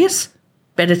 obvious,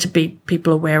 better to be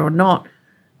people aware or not,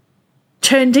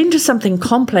 turned into something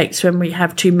complex when we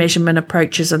have 2 measurement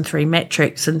approaches and 3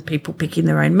 metrics and people picking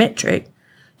their own metric,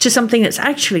 to something that's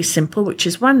actually simple, which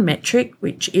is 1 metric,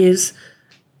 which is,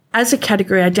 as a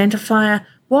category identifier,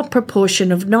 what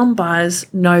proportion of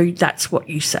non-buyers know that's what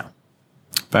you sell.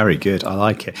 Very good. I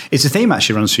like it. It's a theme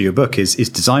actually runs through your book is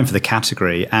designed for the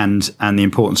category and the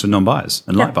importance of non-buyers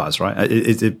and like buyers, right?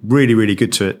 It's really, really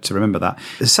good to remember that.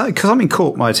 So, because something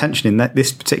caught my attention in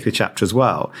this particular chapter as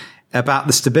well, about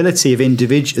the stability of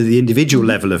the individual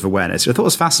level of awareness. I thought it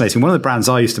was fascinating. One of the brands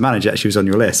I used to manage actually was on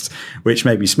your list, which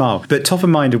made me smile. But top of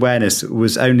mind awareness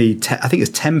was only, I think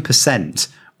it's 10%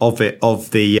 of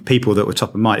the people that were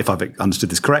top of mind, if I've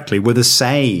understood this correctly, were the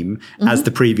same as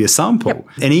the previous sample. Yep.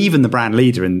 And even the brand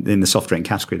leader in the soft drink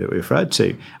category that we referred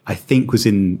to, I think was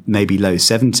in maybe low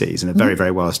 70s and a very, very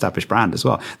well-established brand as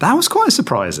well. That was quite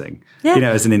surprising,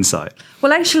 as an insight.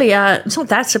 Well, actually, it's not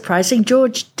that surprising.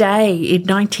 George Day in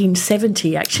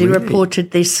 1970 actually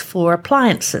reported this for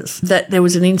appliances, that there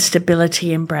was an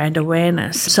instability in brand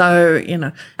awareness. So,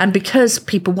 and because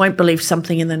people won't believe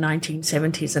something in the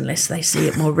 1970s unless they see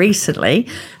it more recently.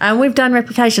 And we've done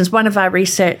replications. One of our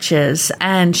researchers,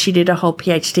 and she did a whole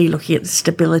PhD looking at the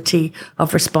stability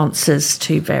of responses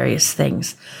to various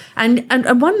things. And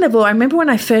at one level, I remember when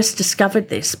I first discovered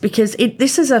this, because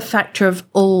this is a factor of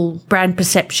all brand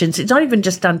perceptions. It's not even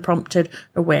just unprompted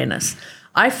awareness.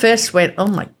 I first went, oh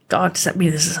my God, does that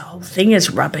mean this whole thing is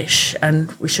rubbish and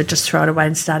we should just throw it away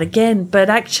and start again? But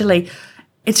actually,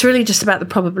 it's really just about the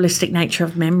probabilistic nature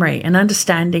of memory and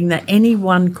understanding that any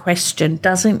one question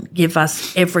doesn't give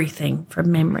us everything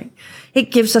from memory.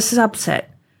 It gives us a subset.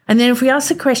 And then if we ask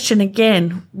the question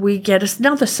again, we get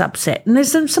another subset. And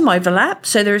there's some overlap.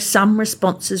 So there are some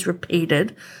responses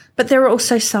repeated, but there are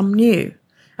also some new.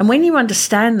 And when you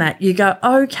understand that, you go,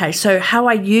 okay, so how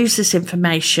I use this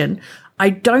information, I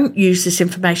don't use this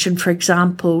information, for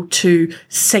example, to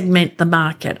segment the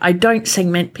market. I don't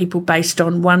segment people based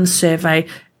on one survey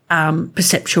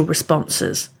perceptual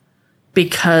responses,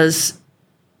 because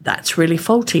that's really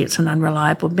faulty. It's an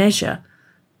unreliable measure.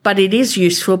 But it is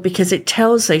useful because it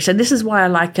tells these, and this is why I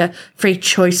like a free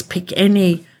choice pick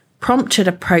any prompted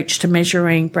approach to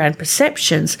measuring brand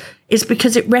perceptions, is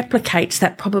because it replicates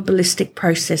that probabilistic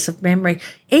process of memory,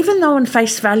 even though on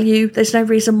face value there's no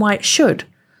reason why it should.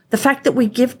 The fact that we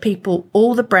give people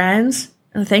all the brands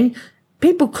and thing,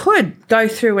 people could go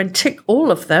through and tick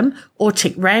all of them or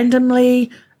tick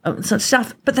randomly, some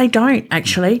stuff, but they don't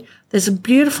actually. There's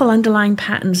beautiful underlying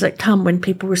patterns that come when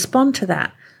people respond to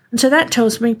that. And so that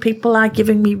tells me people are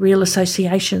giving me real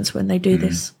associations when they do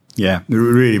this. Yeah,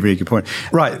 really, really good point.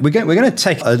 Right, we're going to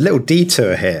take a little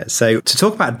detour here. So to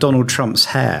talk about Donald Trump's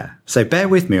hair. So bear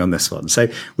with me on this one. So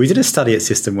we did a study at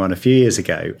System 1 a few years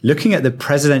ago, looking at the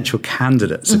presidential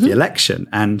candidates of the election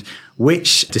and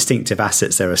which distinctive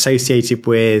assets they're associated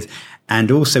with,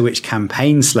 and also which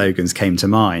campaign slogans came to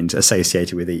mind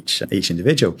associated with each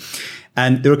individual.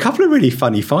 And there were a couple of really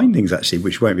funny findings, actually,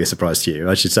 which won't be a surprise to you,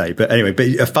 I should say. But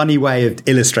anyway, a funny way of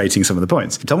illustrating some of the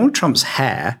points. Donald Trump's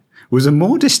hair was a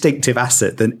more distinctive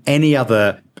asset than any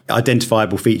other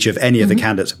identifiable feature of any of the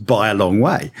candidates by a long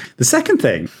way. The second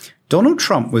thing, Donald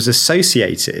Trump was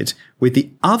associated with the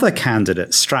other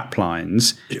candidates'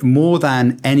 straplines more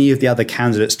than any of the other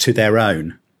candidates to their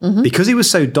own. Because he was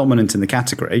so dominant in the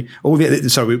category, we're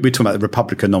talking about the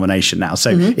Republican nomination now.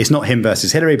 So it's not him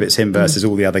versus Hillary, but it's him versus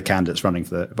all the other candidates running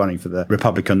for the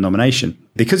Republican nomination.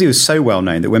 Because he was so well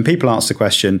known that when people asked the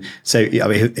question,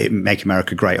 Make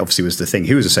America Great obviously was the thing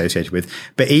he was associated with.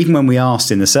 But even when we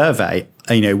asked in the survey,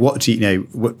 what do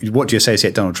you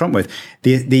associate Donald Trump with?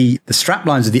 The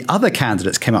straplines of the other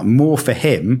candidates came up more for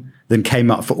him than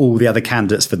came up for all the other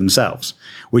candidates for themselves,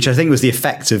 which I think was the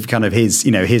effect of kind of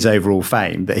his overall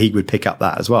fame, that he would pick up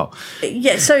that as well.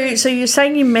 Yeah. So you're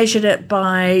saying you measured it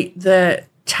by the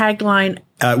tagline?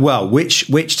 Which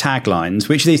of these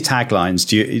taglines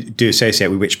do you associate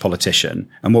with which politician?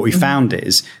 And what we found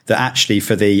is that actually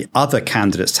for the other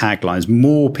candidates' taglines,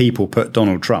 more people put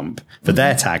Donald Trump for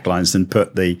their taglines than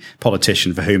put the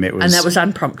politician for whom it was. And that was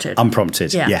unprompted.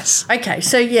 Unprompted, yeah. Yes. Okay,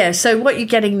 so what you're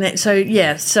getting there,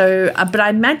 but I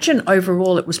imagine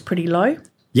overall it was pretty low.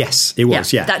 Yes, it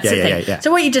was. Yeah, that's the thing. Yeah. So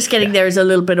what you're just getting there is a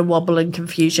little bit of wobble and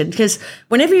confusion, because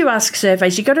whenever you ask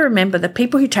surveys, you've got to remember that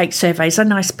people who take surveys are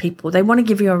nice people. They want to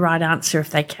give you a right answer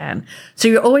if they can. So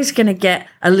you're always going to get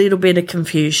a little bit of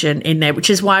confusion in there, which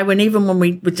is why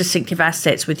with distinctive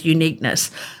assets, with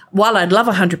uniqueness, while I'd love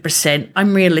 100%,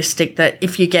 I'm realistic that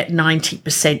if you get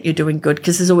 90%, you're doing good,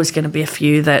 because there's always going to be a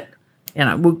few that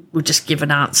we'll just give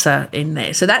an answer in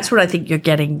there. So that's what I think you're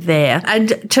getting there.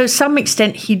 And to some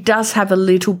extent, he does have a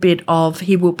little bit of,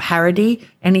 he will parody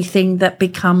anything that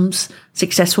becomes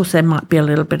successful. So there might be a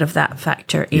little bit of that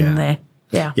factor in there.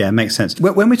 Yeah. Yeah, it makes sense.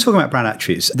 When we're talking about brand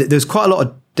attributes, there's quite a lot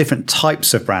of different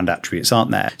types of brand attributes, aren't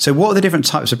there? So what are the different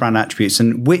types of brand attributes,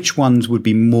 and which ones would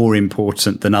be more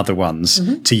important than other ones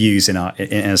to use in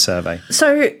a survey?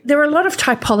 So there are a lot of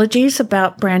typologies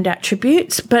about brand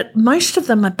attributes, but most of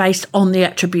them are based on the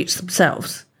attributes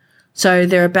themselves. So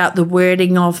they're about the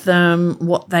wording of them,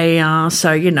 what they are.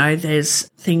 So, there's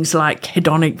things like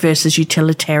hedonic versus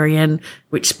utilitarian,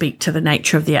 which speak to the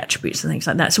nature of the attributes and things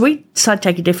like that. So we decided to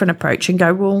take a different approach and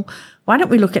go, well, why don't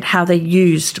we look at how they're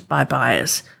used by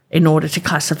buyers in order to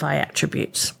classify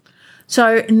attributes?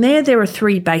 So in there are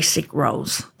three basic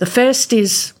roles. The first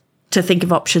is to think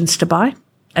of options to buy,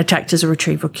 act as a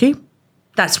retrieval queue.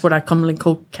 That's what I commonly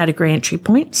call category entry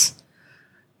points.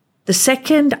 The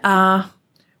second are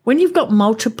when you've got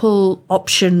multiple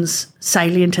options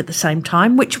salient at the same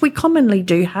time, which we commonly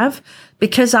do have,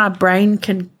 because our brain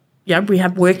can, we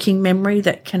have working memory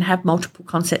that can have multiple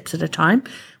concepts at a time,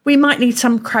 we might need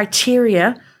some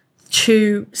criteria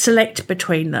to select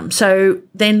between them. So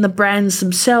then the brands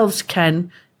themselves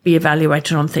can be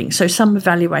evaluated on things. So some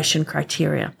evaluation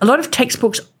criteria. A lot of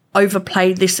textbooks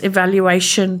overplay this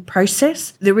evaluation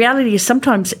process. The reality is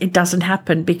sometimes it doesn't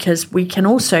happen, because we can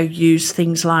also use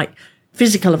things like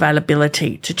physical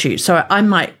availability to choose. So I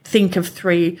might think of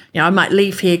three, I might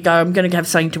leave here, go, I'm going to have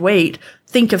something to eat,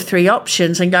 think of three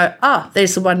options and go,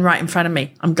 there's the one right in front of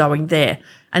me. I'm going there.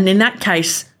 And in that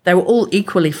case, they were all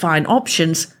equally fine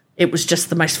options. It was just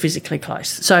the most physically close.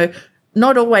 So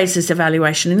not always is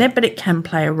evaluation in there, but it can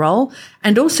play a role.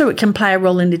 And also it can play a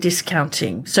role in the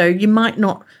discounting. So you might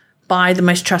not buy the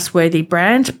most trustworthy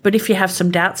brand, but if you have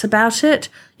some doubts about it,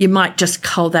 you might just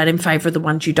cull that in favour of the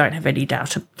ones you don't have any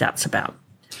doubts about.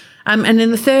 And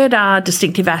then the third are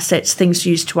distinctive assets, things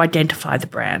used to identify the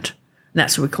brand. And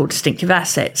that's what we call distinctive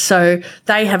assets. So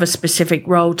they have a specific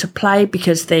role to play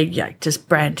because they're just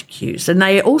brand cues. And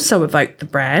they also evoke the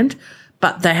brand,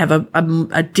 but they have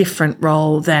a different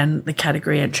role than the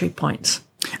category entry points.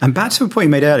 And back to the point you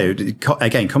made earlier,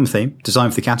 again, common theme, design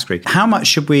for the category. How much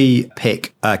should we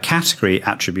pick category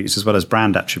attributes as well as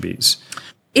brand attributes?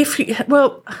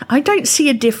 I don't see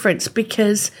a difference,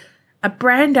 because a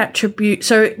brand attribute, if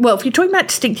you're talking about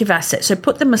distinctive assets, so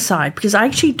put them aside, because I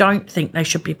actually don't think they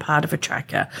should be part of a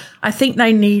tracker. I think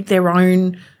they need their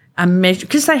own measure,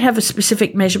 because they have a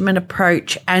specific measurement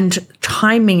approach and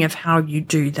timing of how you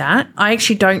do that. I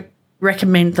actually don't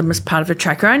recommend them as part of a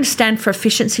tracker. I understand for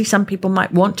efficiency, some people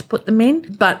might want to put them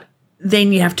in, but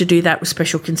then you have to do that with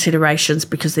special considerations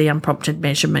because the unprompted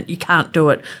measurement, you can't do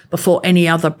it before any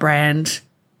other brands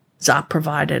are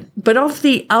provided. But of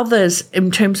the others,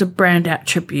 in terms of brand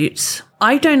attributes,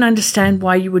 I don't understand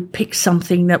why you would pick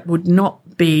something that would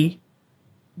not be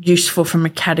useful from a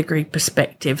category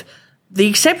perspective. The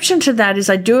exception to that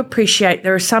is I do appreciate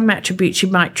there are some attributes you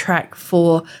might track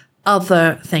for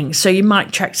other things. So you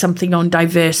might track something on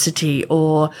diversity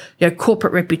or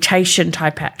corporate reputation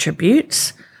type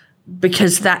attributes,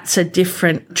 because that's a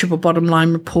different triple bottom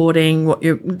line reporting,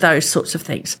 those sorts of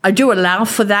things. I do allow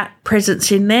for that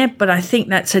presence in there, but I think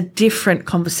that's a different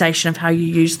conversation of how you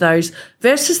use those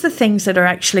versus the things that are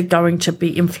actually going to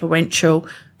be influential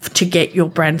to get your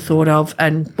brand thought of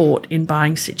and bought in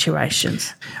buying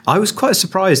situations. I was quite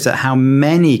surprised at how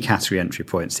many category entry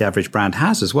points the average brand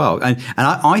has as well. And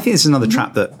I think this is another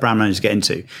trap that brand managers get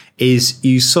into, is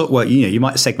you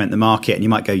might segment the market and you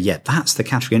might go, that's the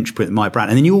category entry point of my brand.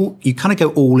 And then you kind of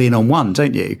go all in on one,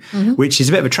 don't you? Mm-hmm. Which is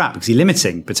a bit of a trap because you're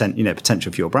limiting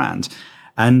potential for your brand.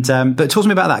 And but talk to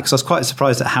me about that, because I was quite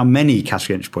surprised at how many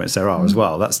category entry points there are as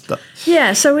well.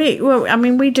 Yeah, so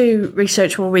we do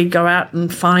research where we go out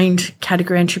and find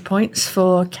category entry points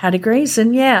for categories,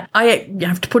 and I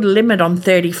have to put a limit on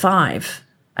 35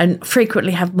 and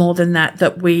frequently have more than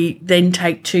that we then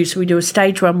take to. So we do a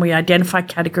stage 1, we identify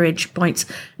category entry points,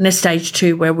 and a stage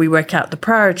 2 where we work out the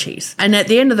priorities. And at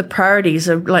the end of the priorities,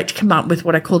 I like to come up with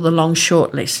what I call the long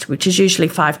short list, which is usually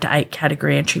 5 to 8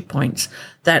 category entry points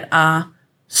that are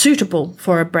suitable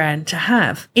for a brand to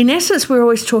have. In essence, we're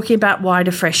always talking about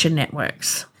wider, fresher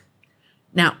networks.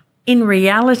 Now, in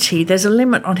reality, there's a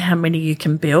limit on how many you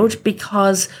can build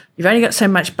because you've only got so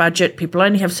much budget, people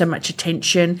only have so much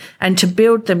attention, and to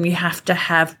build them, you have to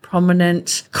have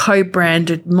prominent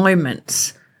co-branded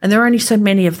moments. And there are only so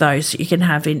many of those that you can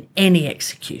have in any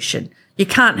execution. You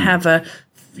can't have a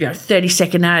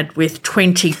 30-second ad with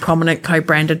 20 prominent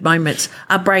co-branded moments.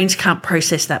 Our brains can't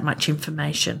process that much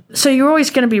information. So you're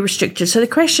always going to be restricted. So the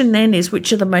question then is,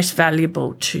 which are the most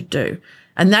valuable to do?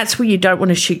 And that's where you don't want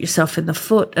to shoot yourself in the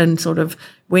foot and sort of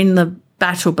win the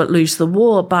battle but lose the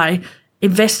war by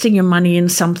investing your money in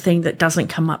something that doesn't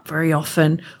come up very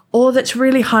often or that's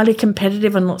really highly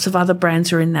competitive and lots of other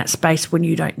brands are in that space when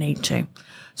you don't need to.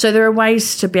 So there are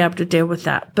ways to be able to deal with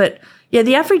that. But yeah,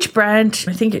 the average brand,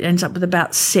 I think it ends up with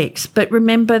about 6. But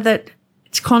remember that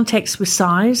it's context with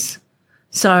size.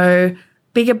 So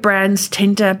bigger brands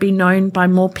tend to be known by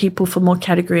more people for more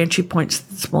category entry points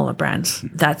than smaller brands.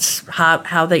 That's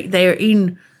how they're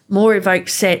in more evoked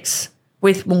sets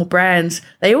with more brands.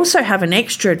 They also have an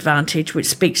extra advantage, which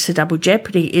speaks to double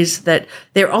jeopardy, is that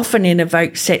they're often in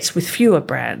evoked sets with fewer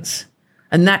brands.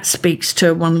 And that speaks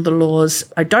to one of the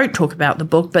laws I don't talk about in the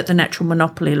book, but the natural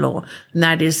monopoly law. And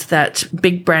that is that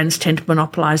big brands tend to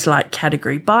monopolize like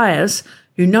category buyers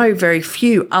who know very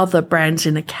few other brands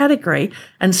in a category.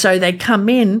 And so they come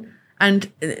in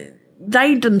and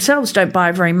they themselves don't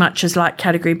buy very much as like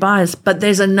category buyers, but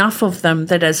there's enough of them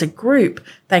that as a group,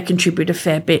 they contribute a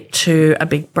fair bit to a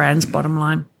big brand's bottom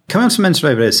line. Coming on to mental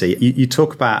availability, you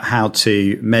talk about how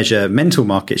to measure mental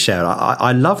market share.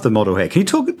 I love the model here. Can you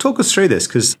talk us through this?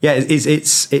 Because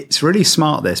it's really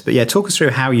smart, this. But talk us through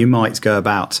how you might go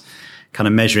about kind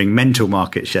of measuring mental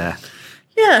market share.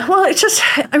 Yeah, well,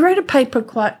 I wrote a paper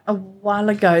quite a while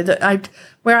ago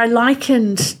where I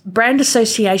likened brand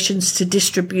associations to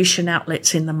distribution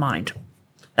outlets in the mind.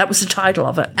 That was the title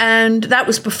of it. And that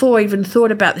was before I even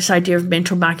thought about this idea of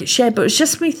mental market share. But it was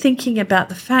just me thinking about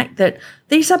the fact that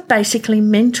these are basically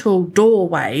mental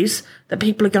doorways that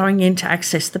people are going in to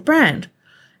access the brand.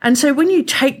 And so when you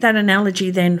take that analogy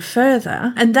then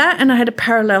further, and I had a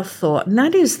parallel thought, and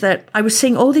that is that I was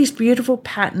seeing all these beautiful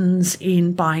patterns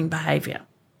in buying behavior.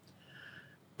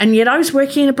 And yet I was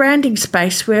working in a branding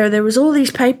space where there was all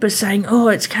these papers saying, oh,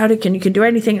 it's chaotic and you can do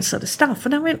anything, that sort of stuff.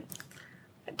 And I went,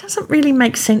 it doesn't really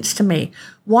make sense to me.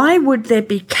 Why would there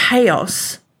be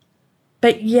chaos,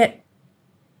 but yet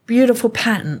beautiful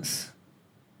patterns?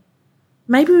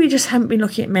 Maybe we just haven't been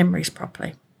looking at memories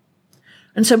properly.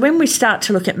 And so when we start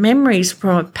to look at memories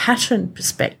from a pattern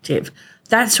perspective,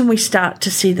 that's when we start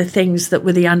to see the things that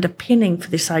were the underpinning for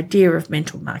this idea of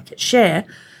mental market share,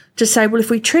 to say, well, if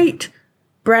we treat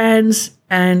brands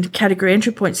and category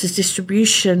entry points as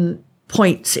distribution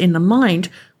points in the mind,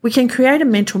 we can create a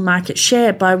mental market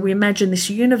share by we imagine this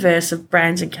universe of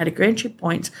brands and category entry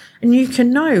points, and you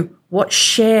can know what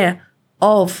share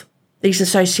of these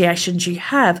associations you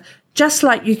have, just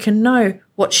like you can know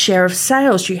what share of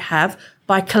sales you have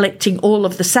by collecting all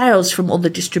of the sales from all the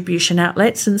distribution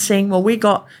outlets and seeing, well, we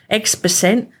got X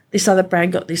percent, this other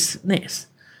brand got this and this.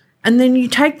 And then you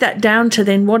take that down to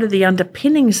then what are the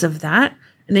underpinnings of that,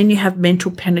 and then you have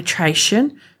mental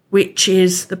penetration, which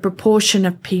is the proportion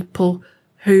of people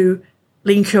who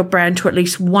link your brand to at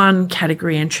least one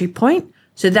category entry point.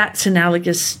 So that's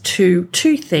analogous to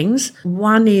two things.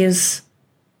 One is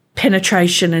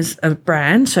penetration as a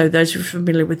brand. So those who are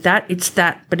familiar with that, it's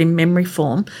that, but in memory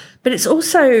form. But it's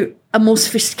also a more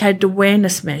sophisticated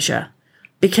awareness measure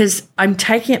because I'm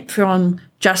taking it from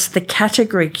just the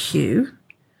category cue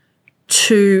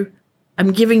to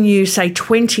I'm giving you, say,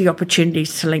 20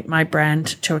 opportunities to link my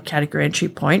brand to a category entry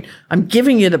point. I'm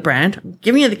giving you the brand. I'm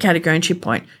giving you the category entry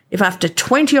point. If after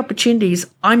 20 opportunities,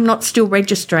 I'm not still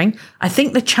registering, I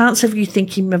think the chance of you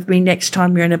thinking of me next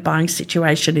time you're in a buying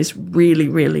situation is really,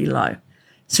 really low.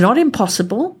 It's not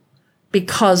impossible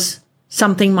because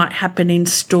something might happen in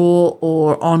store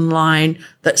or online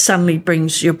that suddenly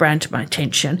brings your brand to my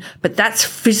attention. But that's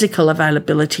physical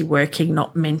availability working,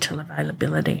 not mental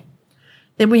availability.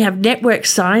 Then we have network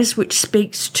size, which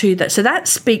speaks to that. So that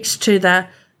speaks to the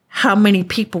how many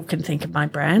people can think of my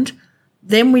brand.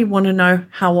 Then we want to know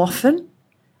how often,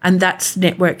 and that's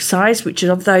network size, which is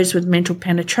of those with mental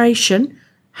penetration,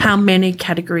 how many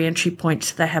category entry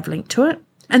points they have linked to it.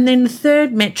 And then the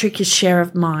third metric is share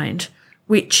of mind,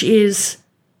 which is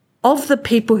of the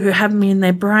people who have me in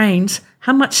their brains,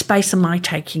 how much space am I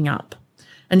taking up?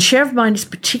 And share of mind is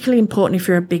particularly important if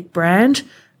you're a big brand,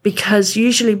 because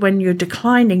usually when you're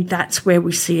declining, that's where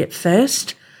we see it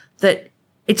first. That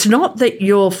it's not that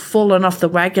you're fallen off the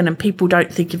wagon and people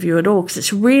don't think of you at all, because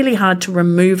it's really hard to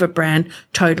remove a brand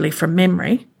totally from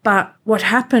memory. But what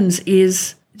happens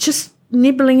is just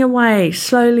nibbling away.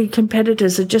 Slowly,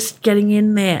 competitors are just getting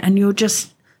in there, and you're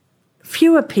just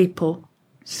fewer people,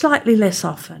 slightly less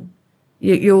often.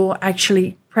 You're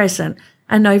actually present.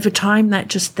 And over time, that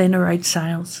just then erodes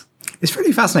sales. It's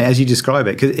really fascinating as you describe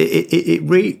it, because it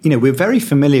really, we're very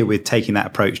familiar with taking that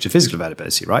approach to physical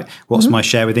availability, right? What's my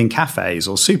share within cafes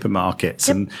or supermarkets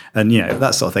and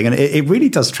that sort of thing. And it really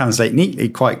does translate neatly,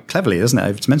 quite cleverly, doesn't it,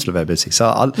 over to mental availability.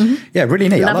 So, really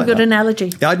neat. Love I like a good that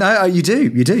analogy. Yeah, I know you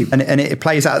do. And it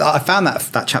plays out. I found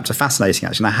that chapter fascinating,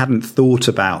 actually. And I hadn't thought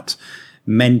about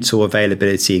mental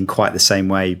availability in quite the same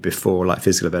way before, like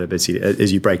physical availability,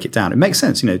 as you break it down. It makes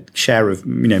sense, share of,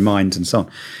 mind and so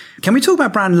on. Can we talk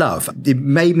about brand love? It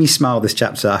made me smile, this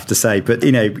chapter, I have to say. But,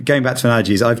 going back to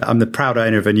analogies, I'm the proud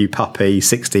owner of a new puppy,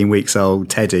 16 weeks old,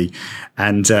 Teddy.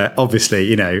 And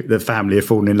obviously, the family have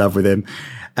fallen in love with him.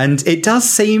 And it does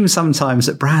seem sometimes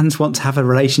that brands want to have a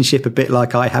relationship a bit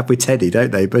like I have with Teddy,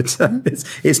 don't they? But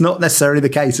it's not necessarily the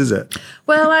case, is it?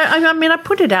 Well, I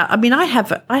put it out.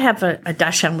 I have a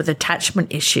dachshund with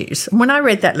attachment issues. When I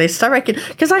read that list, I reckon,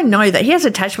 because I know that he has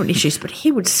attachment issues, but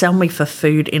he would sell me for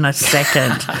food in a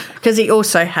second because he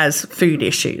also has food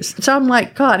issues. So I'm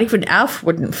like, God, even Alf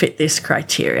wouldn't fit this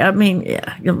criteria.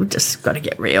 We've just got to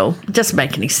get real. It doesn't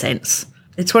make any sense.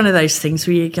 It's one of those things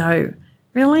where you go,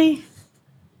 really?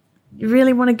 You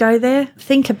really want to go there?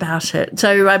 Think about it.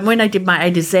 So when I did my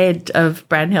A to Z of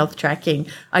brand health tracking,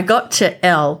 I got to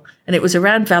L, and it was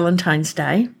around Valentine's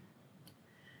Day.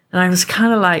 And I was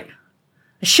kind of like,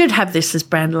 I should have this as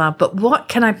brand love, but what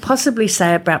can I possibly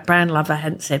say about brand love I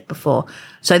hadn't said before?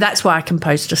 So that's why I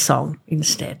composed a song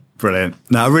instead. Brilliant.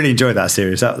 No, I really enjoyed that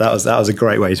series. That was a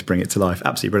great way to bring it to life.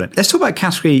 Absolutely brilliant. Let's talk about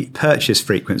category purchase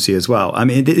frequency as well.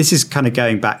 This is kind of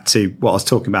going back to what I was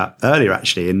talking about earlier,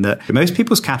 actually, in that most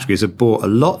people's categories are bought a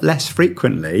lot less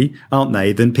frequently, aren't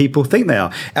they, than people think they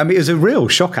are. It was a real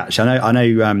shock, actually. I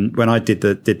know when I did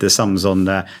the sums on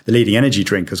the leading energy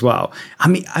drink as well.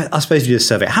 I suppose if you did a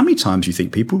survey, how many times do you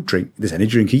think people drink this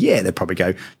energy drink a year? They'd probably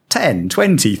go 10,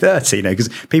 20, 30, because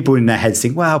people in their heads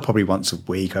think, well, probably once a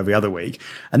week, every other week.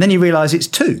 And then you realise it's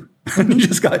 2. And you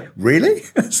just go, really?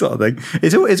 Sort of thing.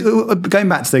 It's going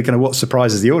back to the kind of what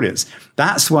surprises the audience.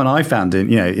 That's one I found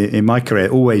in my career,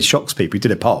 always shocks people. We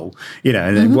did a poll,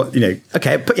 and then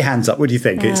okay, put your hands up. What do you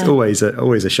think? It's always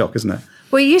a shock, isn't it?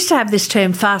 Well, you used to have this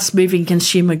term fast-moving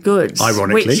consumer goods,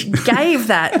 ironically, which gave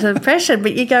that impression.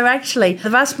 But you go, actually, the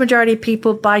vast majority of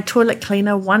people buy toilet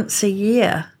cleaner once a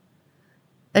year.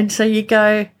 And so you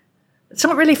go, it's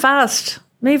not really fast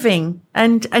moving.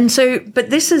 And so, but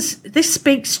this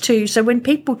speaks to, so when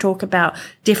people talk about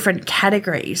different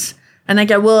categories and they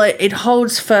go, well, it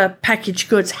holds for packaged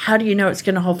goods. How do you know it's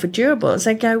going to hold for durables?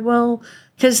 They go, well,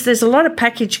 because there's a lot of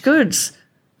packaged goods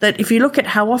that if you look at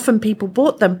how often people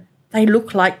bought them, they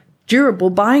look like durable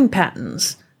buying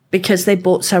patterns because they're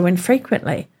bought so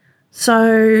infrequently.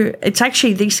 So it's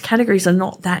actually, these categories are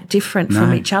not that different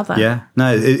from each other. Yeah.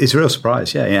 No, it's a real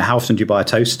surprise. Yeah. How often do you buy a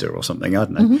toaster or something? I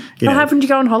don't know. How often do you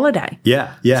go on holiday?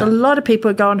 Yeah. So a lot of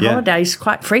people go on holidays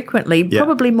quite frequently,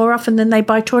 probably more often than they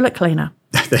buy toilet cleaner.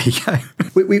 There you go.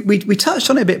 We touched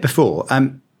on it a bit before.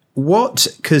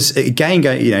 Because again,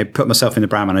 put myself in the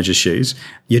brand manager's shoes,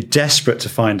 you're desperate to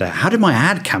find out, how did my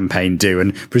ad campaign do?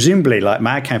 And presumably, like,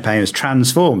 my ad campaign has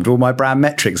transformed all my brand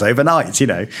metrics overnight,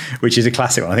 which is a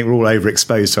classic one. I think we're all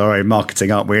overexposed to our own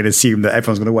marketing, aren't we? And assume that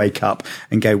everyone's going to wake up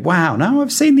and go, wow, now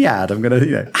I've seen the ad. I'm going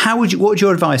to, what would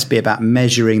your advice be about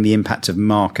measuring the impact of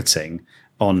marketing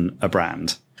on a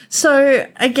brand? So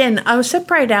again, I'll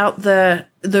separate out the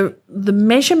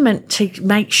measurement to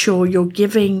make sure you're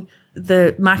giving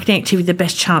the marketing activity the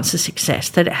best chance of success,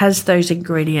 that it has those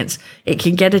ingredients. It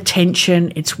can get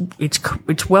attention.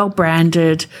 It's well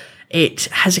branded. It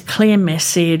has a clear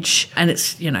message, and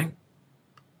it's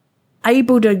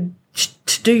able to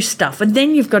do stuff. And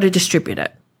then you've got to distribute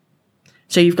it.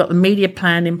 So you've got the media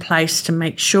plan in place to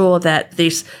make sure that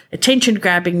this attention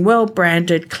grabbing, well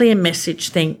branded, clear message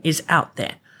thing is out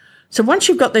there. So once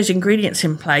you've got those ingredients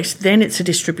in place, then it's a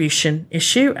distribution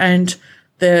issue, and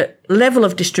the level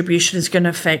of distribution is going to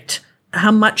affect how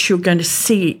much you're going to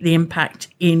see the impact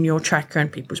in your tracker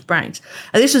and people's brains.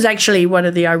 And this was actually one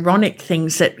of the ironic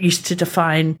things that used to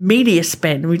define media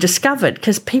spend. We discovered,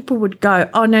 because people would go,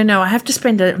 oh, no, I have to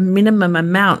spend a minimum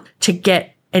amount to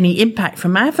get any impact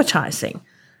from advertising.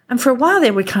 And for a while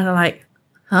there, we're kind of like,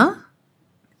 huh?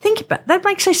 Think about that.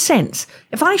 Makes no sense.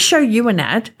 If I show you an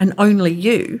ad and only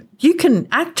you can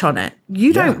act on it.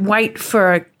 You don't wait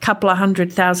for a couple of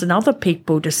 100,000 other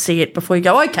people to see it before you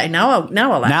go, okay, now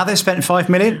I'll act. Now they've spent 5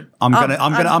 million, I'm gonna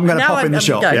pop in the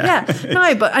shop.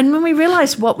 No, but and when we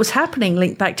realised what was happening,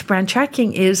 linked back to brand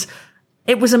tracking, is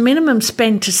it was a minimum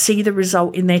spend to see the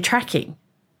result in their tracking.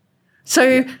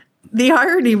 So the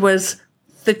irony was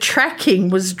the tracking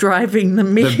was driving the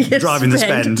media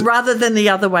spend rather than the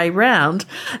other way round.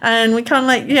 And we kind of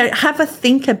like, have a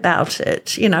think about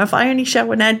it. If I only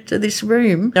show an ad to this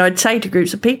room, I'd say to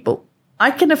groups of people,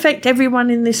 I can affect everyone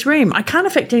in this room. I can't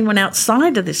affect anyone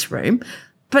outside of this room,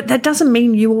 but that doesn't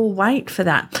mean you all wait for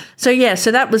that. So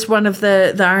that was one of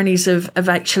the ironies of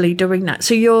actually doing that.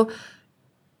 So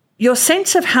your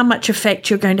sense of how much effect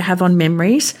you're going to have on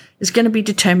memories is going to be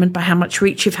determined by how much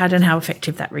reach you've had and how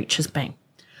effective that reach has been.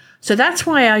 So that's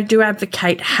why I do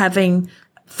advocate having,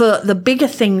 for the bigger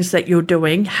things that you're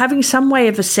doing, having some way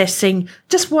of assessing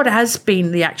just what has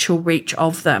been the actual reach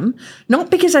of them.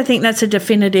 Not because I think that's a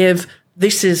definitive,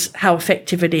 this is how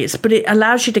effective it is, but it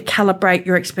allows you to calibrate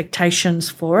your expectations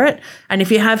for it. And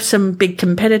if you have some big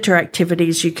competitor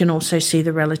activities, you can also see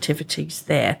the relativities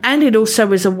there. And it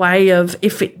also is a way of,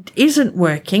 if it isn't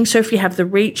working, so if you have the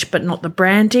reach but not the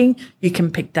branding, you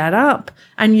can pick that up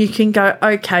and you can go,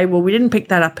 okay, well, we didn't pick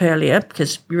that up earlier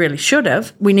because we really should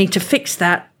have. We need to fix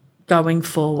that going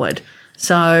forward.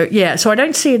 So I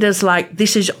don't see it as like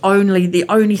this is the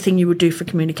only thing you would do for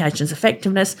communications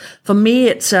effectiveness. For me,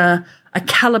 it's a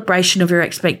calibration of your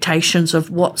expectations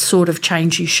of what sort of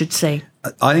change you should see.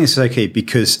 I think it's so key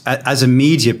because as a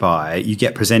media buyer, you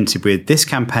get presented with this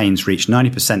campaign's reached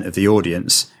 90% of the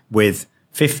audience with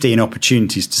 15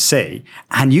 opportunities to see,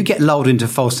 and you get lulled into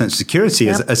false sense of security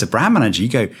as a brand manager. You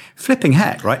go, flipping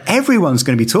heck, right? Everyone's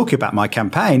going to be talking about my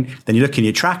campaign. Then you look in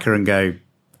your tracker and go,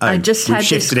 I just had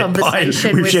this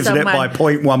conversation we've with shifted someone. it by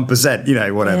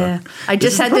 0.1%, whatever. Yeah. I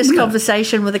just had this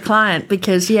conversation with a client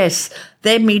because, yes,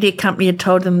 their media company had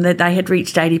told them that they had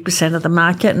reached 80% of the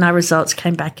market and our results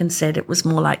came back and said it was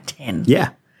more like 10. Yeah.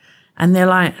 And they're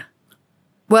like,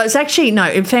 well, it's actually, no,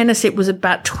 in fairness, it was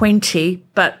about 20,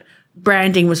 but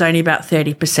branding was only about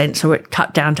 30%, so it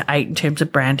cut down to 8 in terms of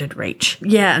branded reach.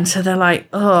 Yeah, and so they're like,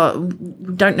 oh,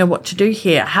 we don't know what to do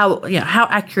here. How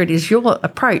accurate is your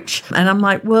approach? And I'm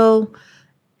like, well,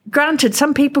 granted,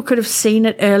 some people could have seen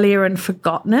it earlier and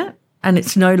forgotten it, and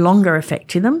it's no longer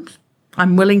affecting them.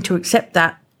 I'm willing to accept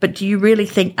that, but do you really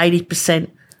think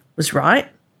 80% was right?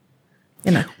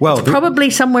 Well, it's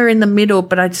probably somewhere in the middle,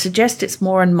 but I'd suggest it's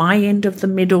more on my end of the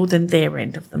middle than their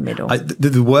end of the middle.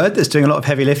 The word that's doing a lot of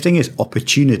heavy lifting is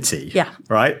opportunity. Yeah.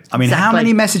 Right? I mean, How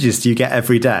many messages do you get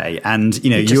every day? And,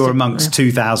 you're amongst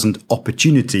 2,000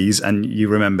 opportunities and you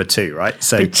remember 2, right?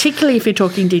 So particularly if you're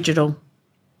talking digital.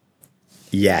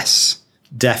 Yes,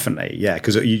 definitely. Yeah,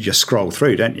 because you just scroll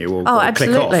through, don't you? Or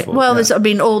absolutely. Click off. There's,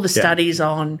 all the studies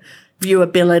on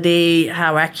viewability,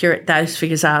 how accurate those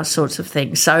figures are, sorts of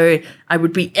things. So I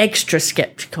would be extra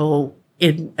skeptical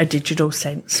in a digital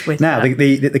sense with now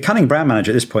the cunning brand manager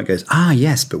at this point goes,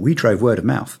 yes, but we drove word of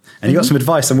mouth. And you got some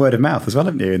advice on word of mouth as well,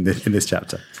 haven't you, in this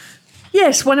chapter?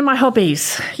 Yes, one of my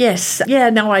hobbies. Yes. Yeah,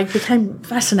 no, I became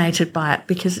fascinated by it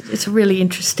because it's a really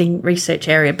interesting research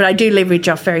area. But I do leverage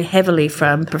off very heavily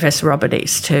from Professor Robert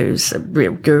East, who's a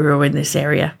real guru in this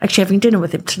area. Actually having dinner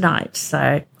with him tonight.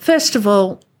 So first of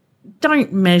all,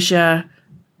 don't measure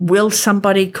will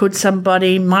somebody, could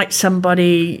somebody, might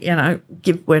somebody,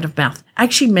 give word of mouth.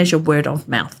 Actually measure word of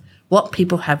mouth, what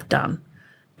people have done,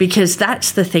 because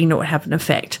that's the thing that will have an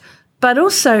effect. But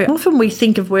also, often we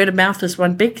think of word of mouth as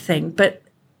one big thing, but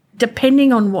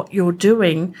depending on what you're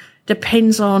doing,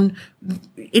 depends on,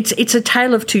 it's a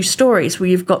tale of two stories where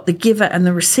you've got the giver and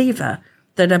the receiver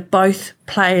that are both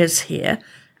players here.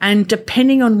 And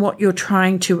depending on what you're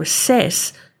trying to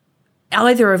assess,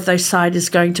 either of those sides is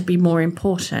going to be more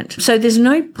important. So there's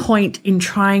no point in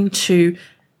trying to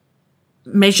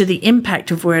measure the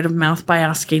impact of word of mouth by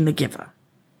asking the giver,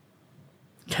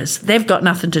 because they've got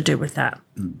nothing to do with that.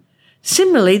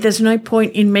 Similarly, there's no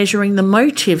point in measuring the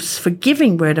motives for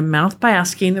giving word of mouth by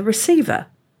asking the receiver,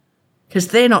 because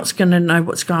they're not going to know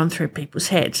what's going through people's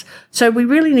heads. So we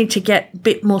really need to get a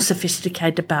bit more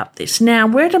sophisticated about this. Now,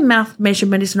 word of mouth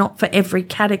measurement is not for every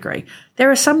category.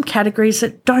 There are some categories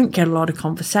that don't get a lot of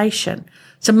conversation.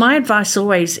 So my advice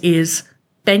always is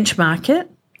benchmark it,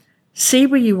 see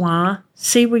where you are,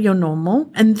 see where you're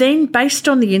normal, and then based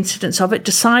on the incidence of it,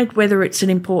 decide whether it's an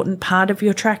important part of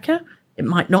your tracker. It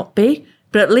might not be,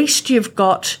 but at least you've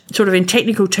got, sort of in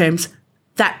technical terms,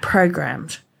 that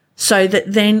programmed. So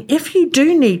that then if you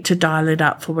do need to dial it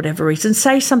up for whatever reason,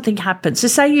 say something happens. So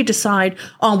say you decide,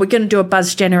 we're going to do a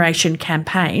buzz generation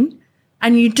campaign,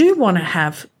 and you do want to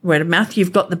have word of mouth,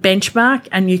 you've got the benchmark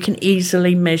and you can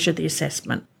easily measure the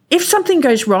assessment. If something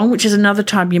goes wrong, which is another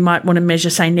time you might want to measure,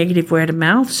 say, negative word of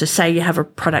mouth, so say you have a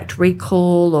product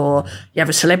recall or you have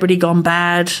a celebrity gone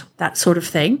bad, that sort of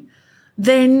thing,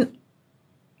 then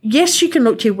yes, you can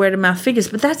look to your word of mouth figures,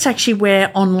 but that's actually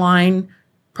where online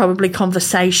probably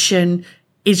conversation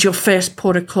is your first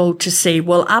port of call to see,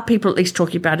 well, are people at least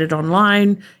talking about it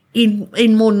online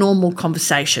in more normal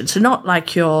conversation? So not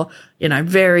like your,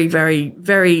 very, very,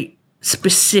 very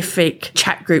specific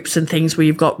chat groups and things where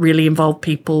you've got really involved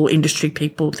people, industry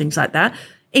people, things like that,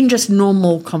 in just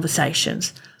normal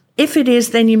conversations. If it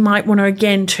is, then you might want to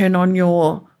again turn on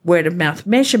your word of mouth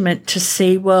measurement to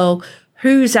see, well,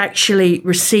 who's actually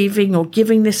receiving or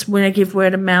giving this negative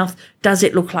word of mouth? Does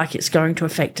it look like it's going to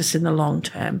affect us in the long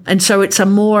term? And so it's a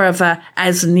more of a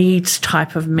as needs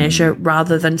type of measure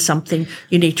rather than something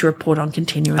you need to report on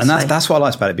continuously. And that's what I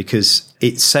like about it, because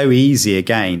it's so easy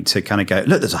again to kind of go,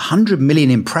 look, there's 100 million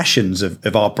impressions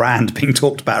of our brand being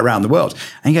talked about around the world.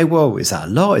 And you go, well, is that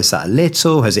a lot? Is that a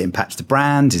little? Has it impacted the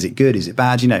brand? Is it good? Is it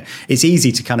bad? It's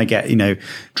easy to kind of get,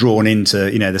 drawn into,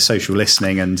 the social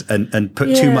listening and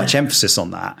put too much emphasis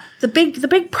on that. The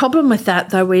big problem with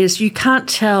that, though, is you can't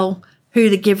tell who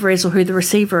the giver is or who the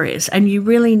receiver is. And you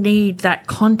really need that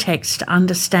context to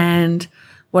understand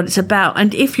what it's about.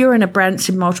 And if you're in a brand that's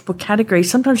in multiple categories,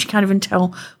 sometimes you can't even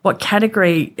tell what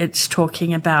category it's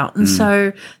talking about. And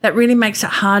so that really makes it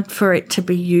hard for it to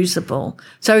be usable.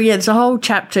 So, there's a whole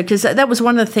chapter, because that was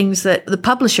one of the things that the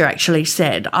publisher actually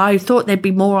said. I thought there'd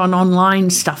be more on online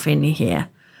stuff in here.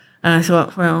 And I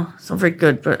thought, well, it's not very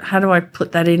good, but how do I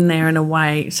put that in there in a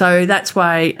way? So that's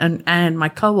why, and my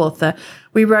co-author,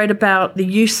 we wrote about the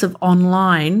use of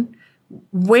online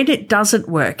when it doesn't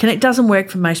work. And it doesn't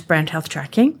work for most brand health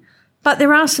tracking, but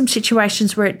there are some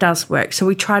situations where it does work. So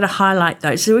we try to highlight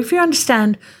those. So if you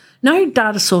understand, no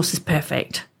data source is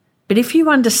perfect, but if you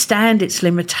understand its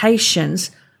limitations,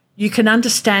 you can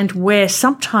understand where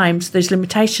sometimes those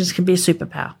limitations can be a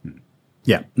superpower.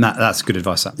 Yeah, that's good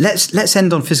advice. Let's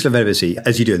end on physical availability,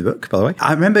 as you do in the book, by the way.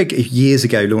 I remember years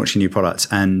ago launching new products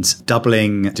and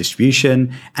doubling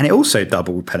distribution, and it also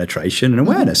doubled penetration and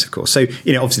awareness, of course. So,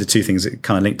 obviously the two things that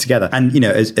kind of link together. And,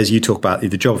 as you talk about,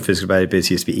 the job of physical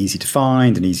availability is to be easy to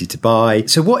find and easy to buy.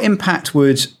 So what impact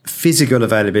would physical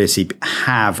availability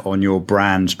have on your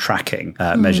brand tracking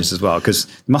measures as well? Because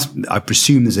I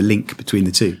presume there's a link between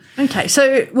the two. Okay,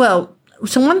 so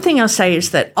one thing I'll say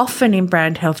is that often in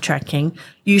brand health tracking,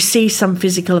 you see some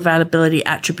physical availability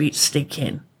attributes sneak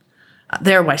in.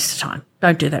 They're a waste of time.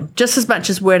 Don't do them. Just as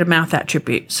much as word of mouth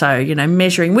attributes. So,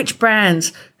 measuring which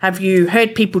brands have you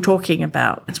heard people talking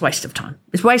about. It's a waste of time.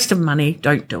 It's a waste of money.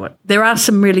 Don't do it. There are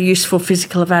some really useful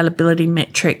physical availability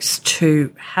metrics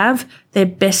to have. They're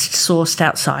best sourced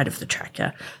outside of the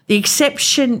tracker. The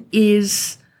exception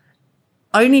is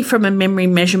only from a memory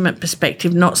measurement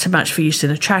perspective, not so much for use in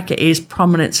a tracker, is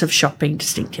prominence of shopping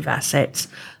distinctive assets.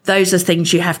 Those are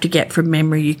things you have to get from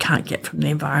memory, you can't get from the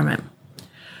environment.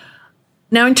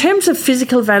 Now, in terms of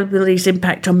physical availability's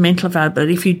impact on mental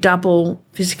availability, if you double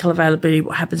physical availability,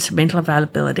 what happens to mental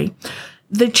availability?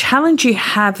 The challenge you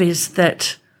have is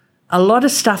that a lot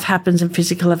of stuff happens in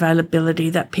physical availability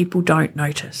that people don't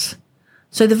notice.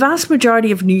 So the vast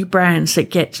majority of new brands that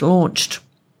get launched,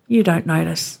 you don't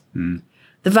notice.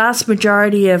 The vast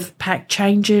majority of pack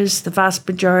changes, the vast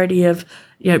majority of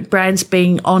brands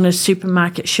being on a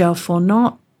supermarket shelf or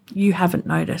not, you haven't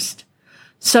noticed.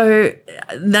 So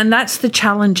then that's the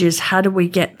challenge, is how do we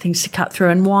get things to cut through,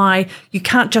 and why you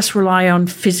can't just rely on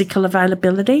physical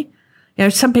availability.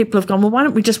 Some people have gone, well, why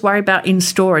don't we just worry about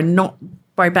in-store and not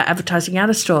worry about advertising out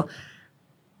of store?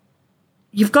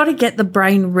 You've got to get the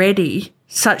brain ready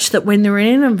such that when they're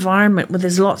in an environment where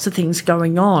there's lots of things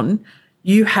going on,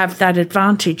 you have that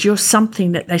advantage. You're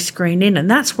something that they screen in. And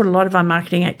that's what a lot of our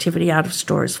marketing activity out of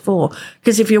store is for.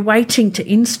 Because if you're waiting to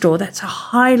in-store, that's a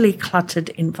highly cluttered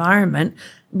environment,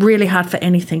 really hard for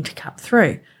anything to cut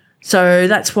through. So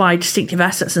that's why distinctive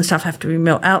assets and stuff have to be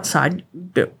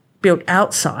built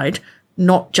outside,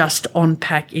 not just on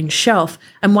pack in shelf.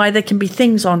 And why there can be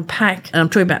things on pack, and I'm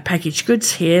talking about packaged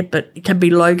goods here, but it can be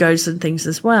logos and things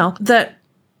as well, that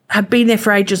have been there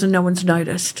for ages and no one's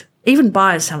noticed. Even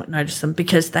buyers haven't noticed them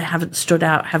because they haven't stood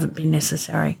out, haven't been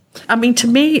necessary. I mean, to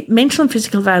me, mental and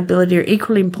physical availability are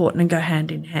equally important and go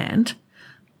hand in hand,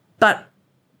 but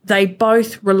they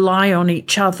both rely on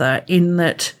each other in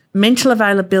that mental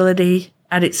availability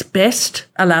at its best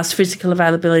allows physical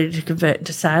availability to convert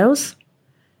into sales,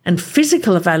 and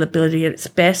physical availability at its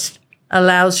best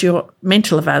allows your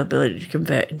mental availability to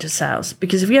convert into sales.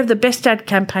 Because if you have the best ad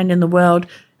campaign in the world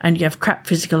and you have crap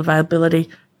physical availability,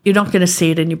 you're not going to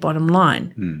see it in your bottom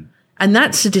line. And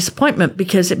that's a disappointment,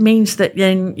 because it means that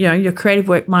then, your creative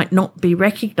work might not be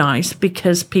recognised,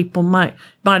 because people might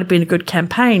have been a good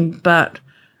campaign, but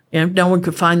no one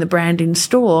could find the brand in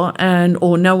store,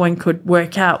 or no one could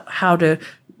work out how to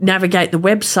navigate the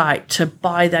website to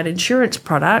buy that insurance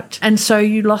product. And so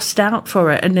you lost out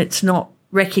for it, and it's not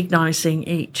recognising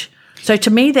each. So to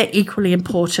me, they're equally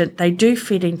important. They do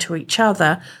fit into each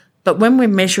other. But when we're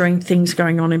measuring things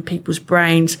going on in people's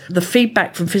brains, the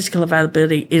feedback from physical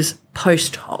availability is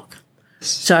post hoc.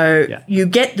 So you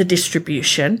get the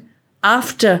distribution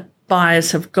after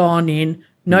buyers have gone in,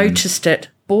 noticed it,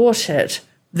 bought it,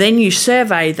 then you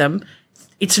survey them.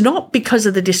 It's not because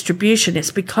of the distribution,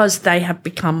 it's because they have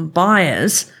become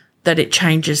buyers that it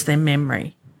changes their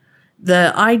memory.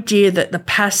 The idea that the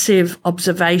passive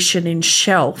observation in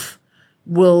shelf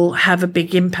will have a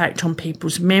big impact on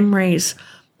people's memories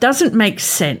doesn't make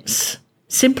sense,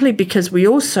 simply because we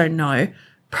also know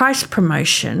price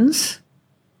promotions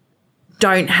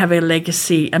don't have a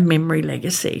memory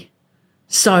legacy.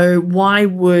 So why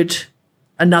would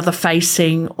another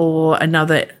facing or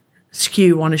another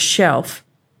SKU on a shelf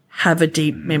have a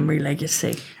deep memory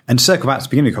legacy? And to circle back to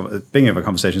the beginning of a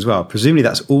conversation as well, presumably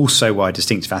that's also why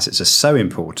distinctive assets are so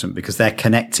important, because they're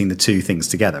connecting the two things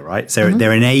together, right? So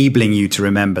they're enabling you to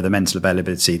remember the mental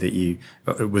availability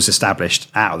that was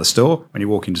established out of the store when you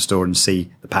walk into the store and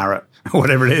see the parrot or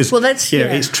whatever it is. Well, that's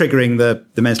it's triggering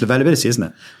the mental availability, isn't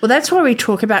it? Well, that's why we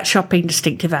talk about shopping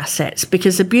distinctive assets,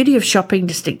 because the beauty of shopping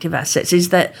distinctive assets is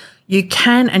that you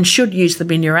can and should use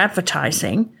them in your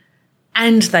advertising,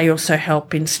 and they also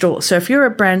help in store. So if you're a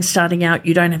brand starting out,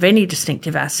 you don't have any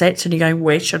distinctive assets and you're going,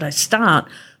 where should I start?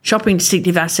 Shopping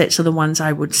distinctive assets are the ones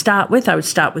I would start with. I would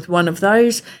start with one of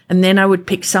those, and then I would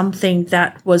pick something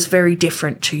that was very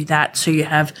different to that, so you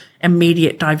have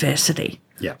immediate diversity.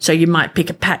 Yeah. So you might pick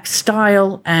a pack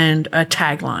style and a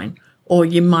tagline, or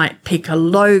you might pick a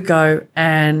logo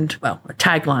and, a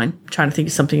tagline. I'm trying to think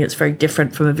of something that's very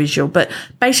different from a visual, but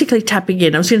basically tapping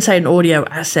in. I was going to say an audio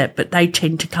asset, but they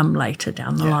tend to come later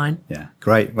down the line. Yeah,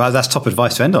 great. Well, that's top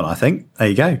advice to end on, I think. There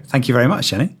you go. Thank you very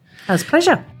much, Jenni. That was a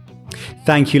pleasure.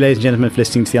 Thank you, ladies and gentlemen, for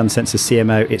listening to the Uncensored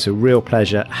CMO. It's a real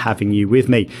pleasure having you with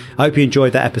me. I hope you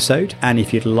enjoyed that episode. And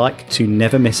if you'd like to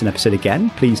never miss an episode again,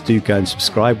 please do go and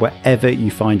subscribe wherever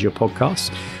you find your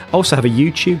podcasts. I also have a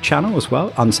YouTube channel as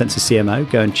well, Uncensored CMO.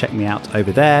 Go and check me out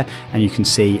over there, and you can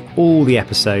see all the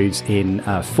episodes in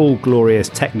full glorious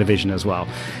Technovision as well.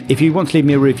 If you want to leave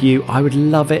me a review, I would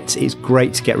love it. It's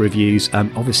great to get reviews,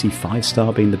 obviously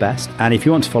 5-star being the best. And if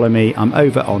you want to follow me, I'm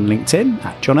over on LinkedIn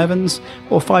at John Evans,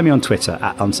 or find me on Twitter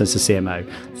at Uncensored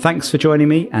CMO. Thanks for joining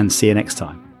me, and see you next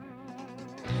time.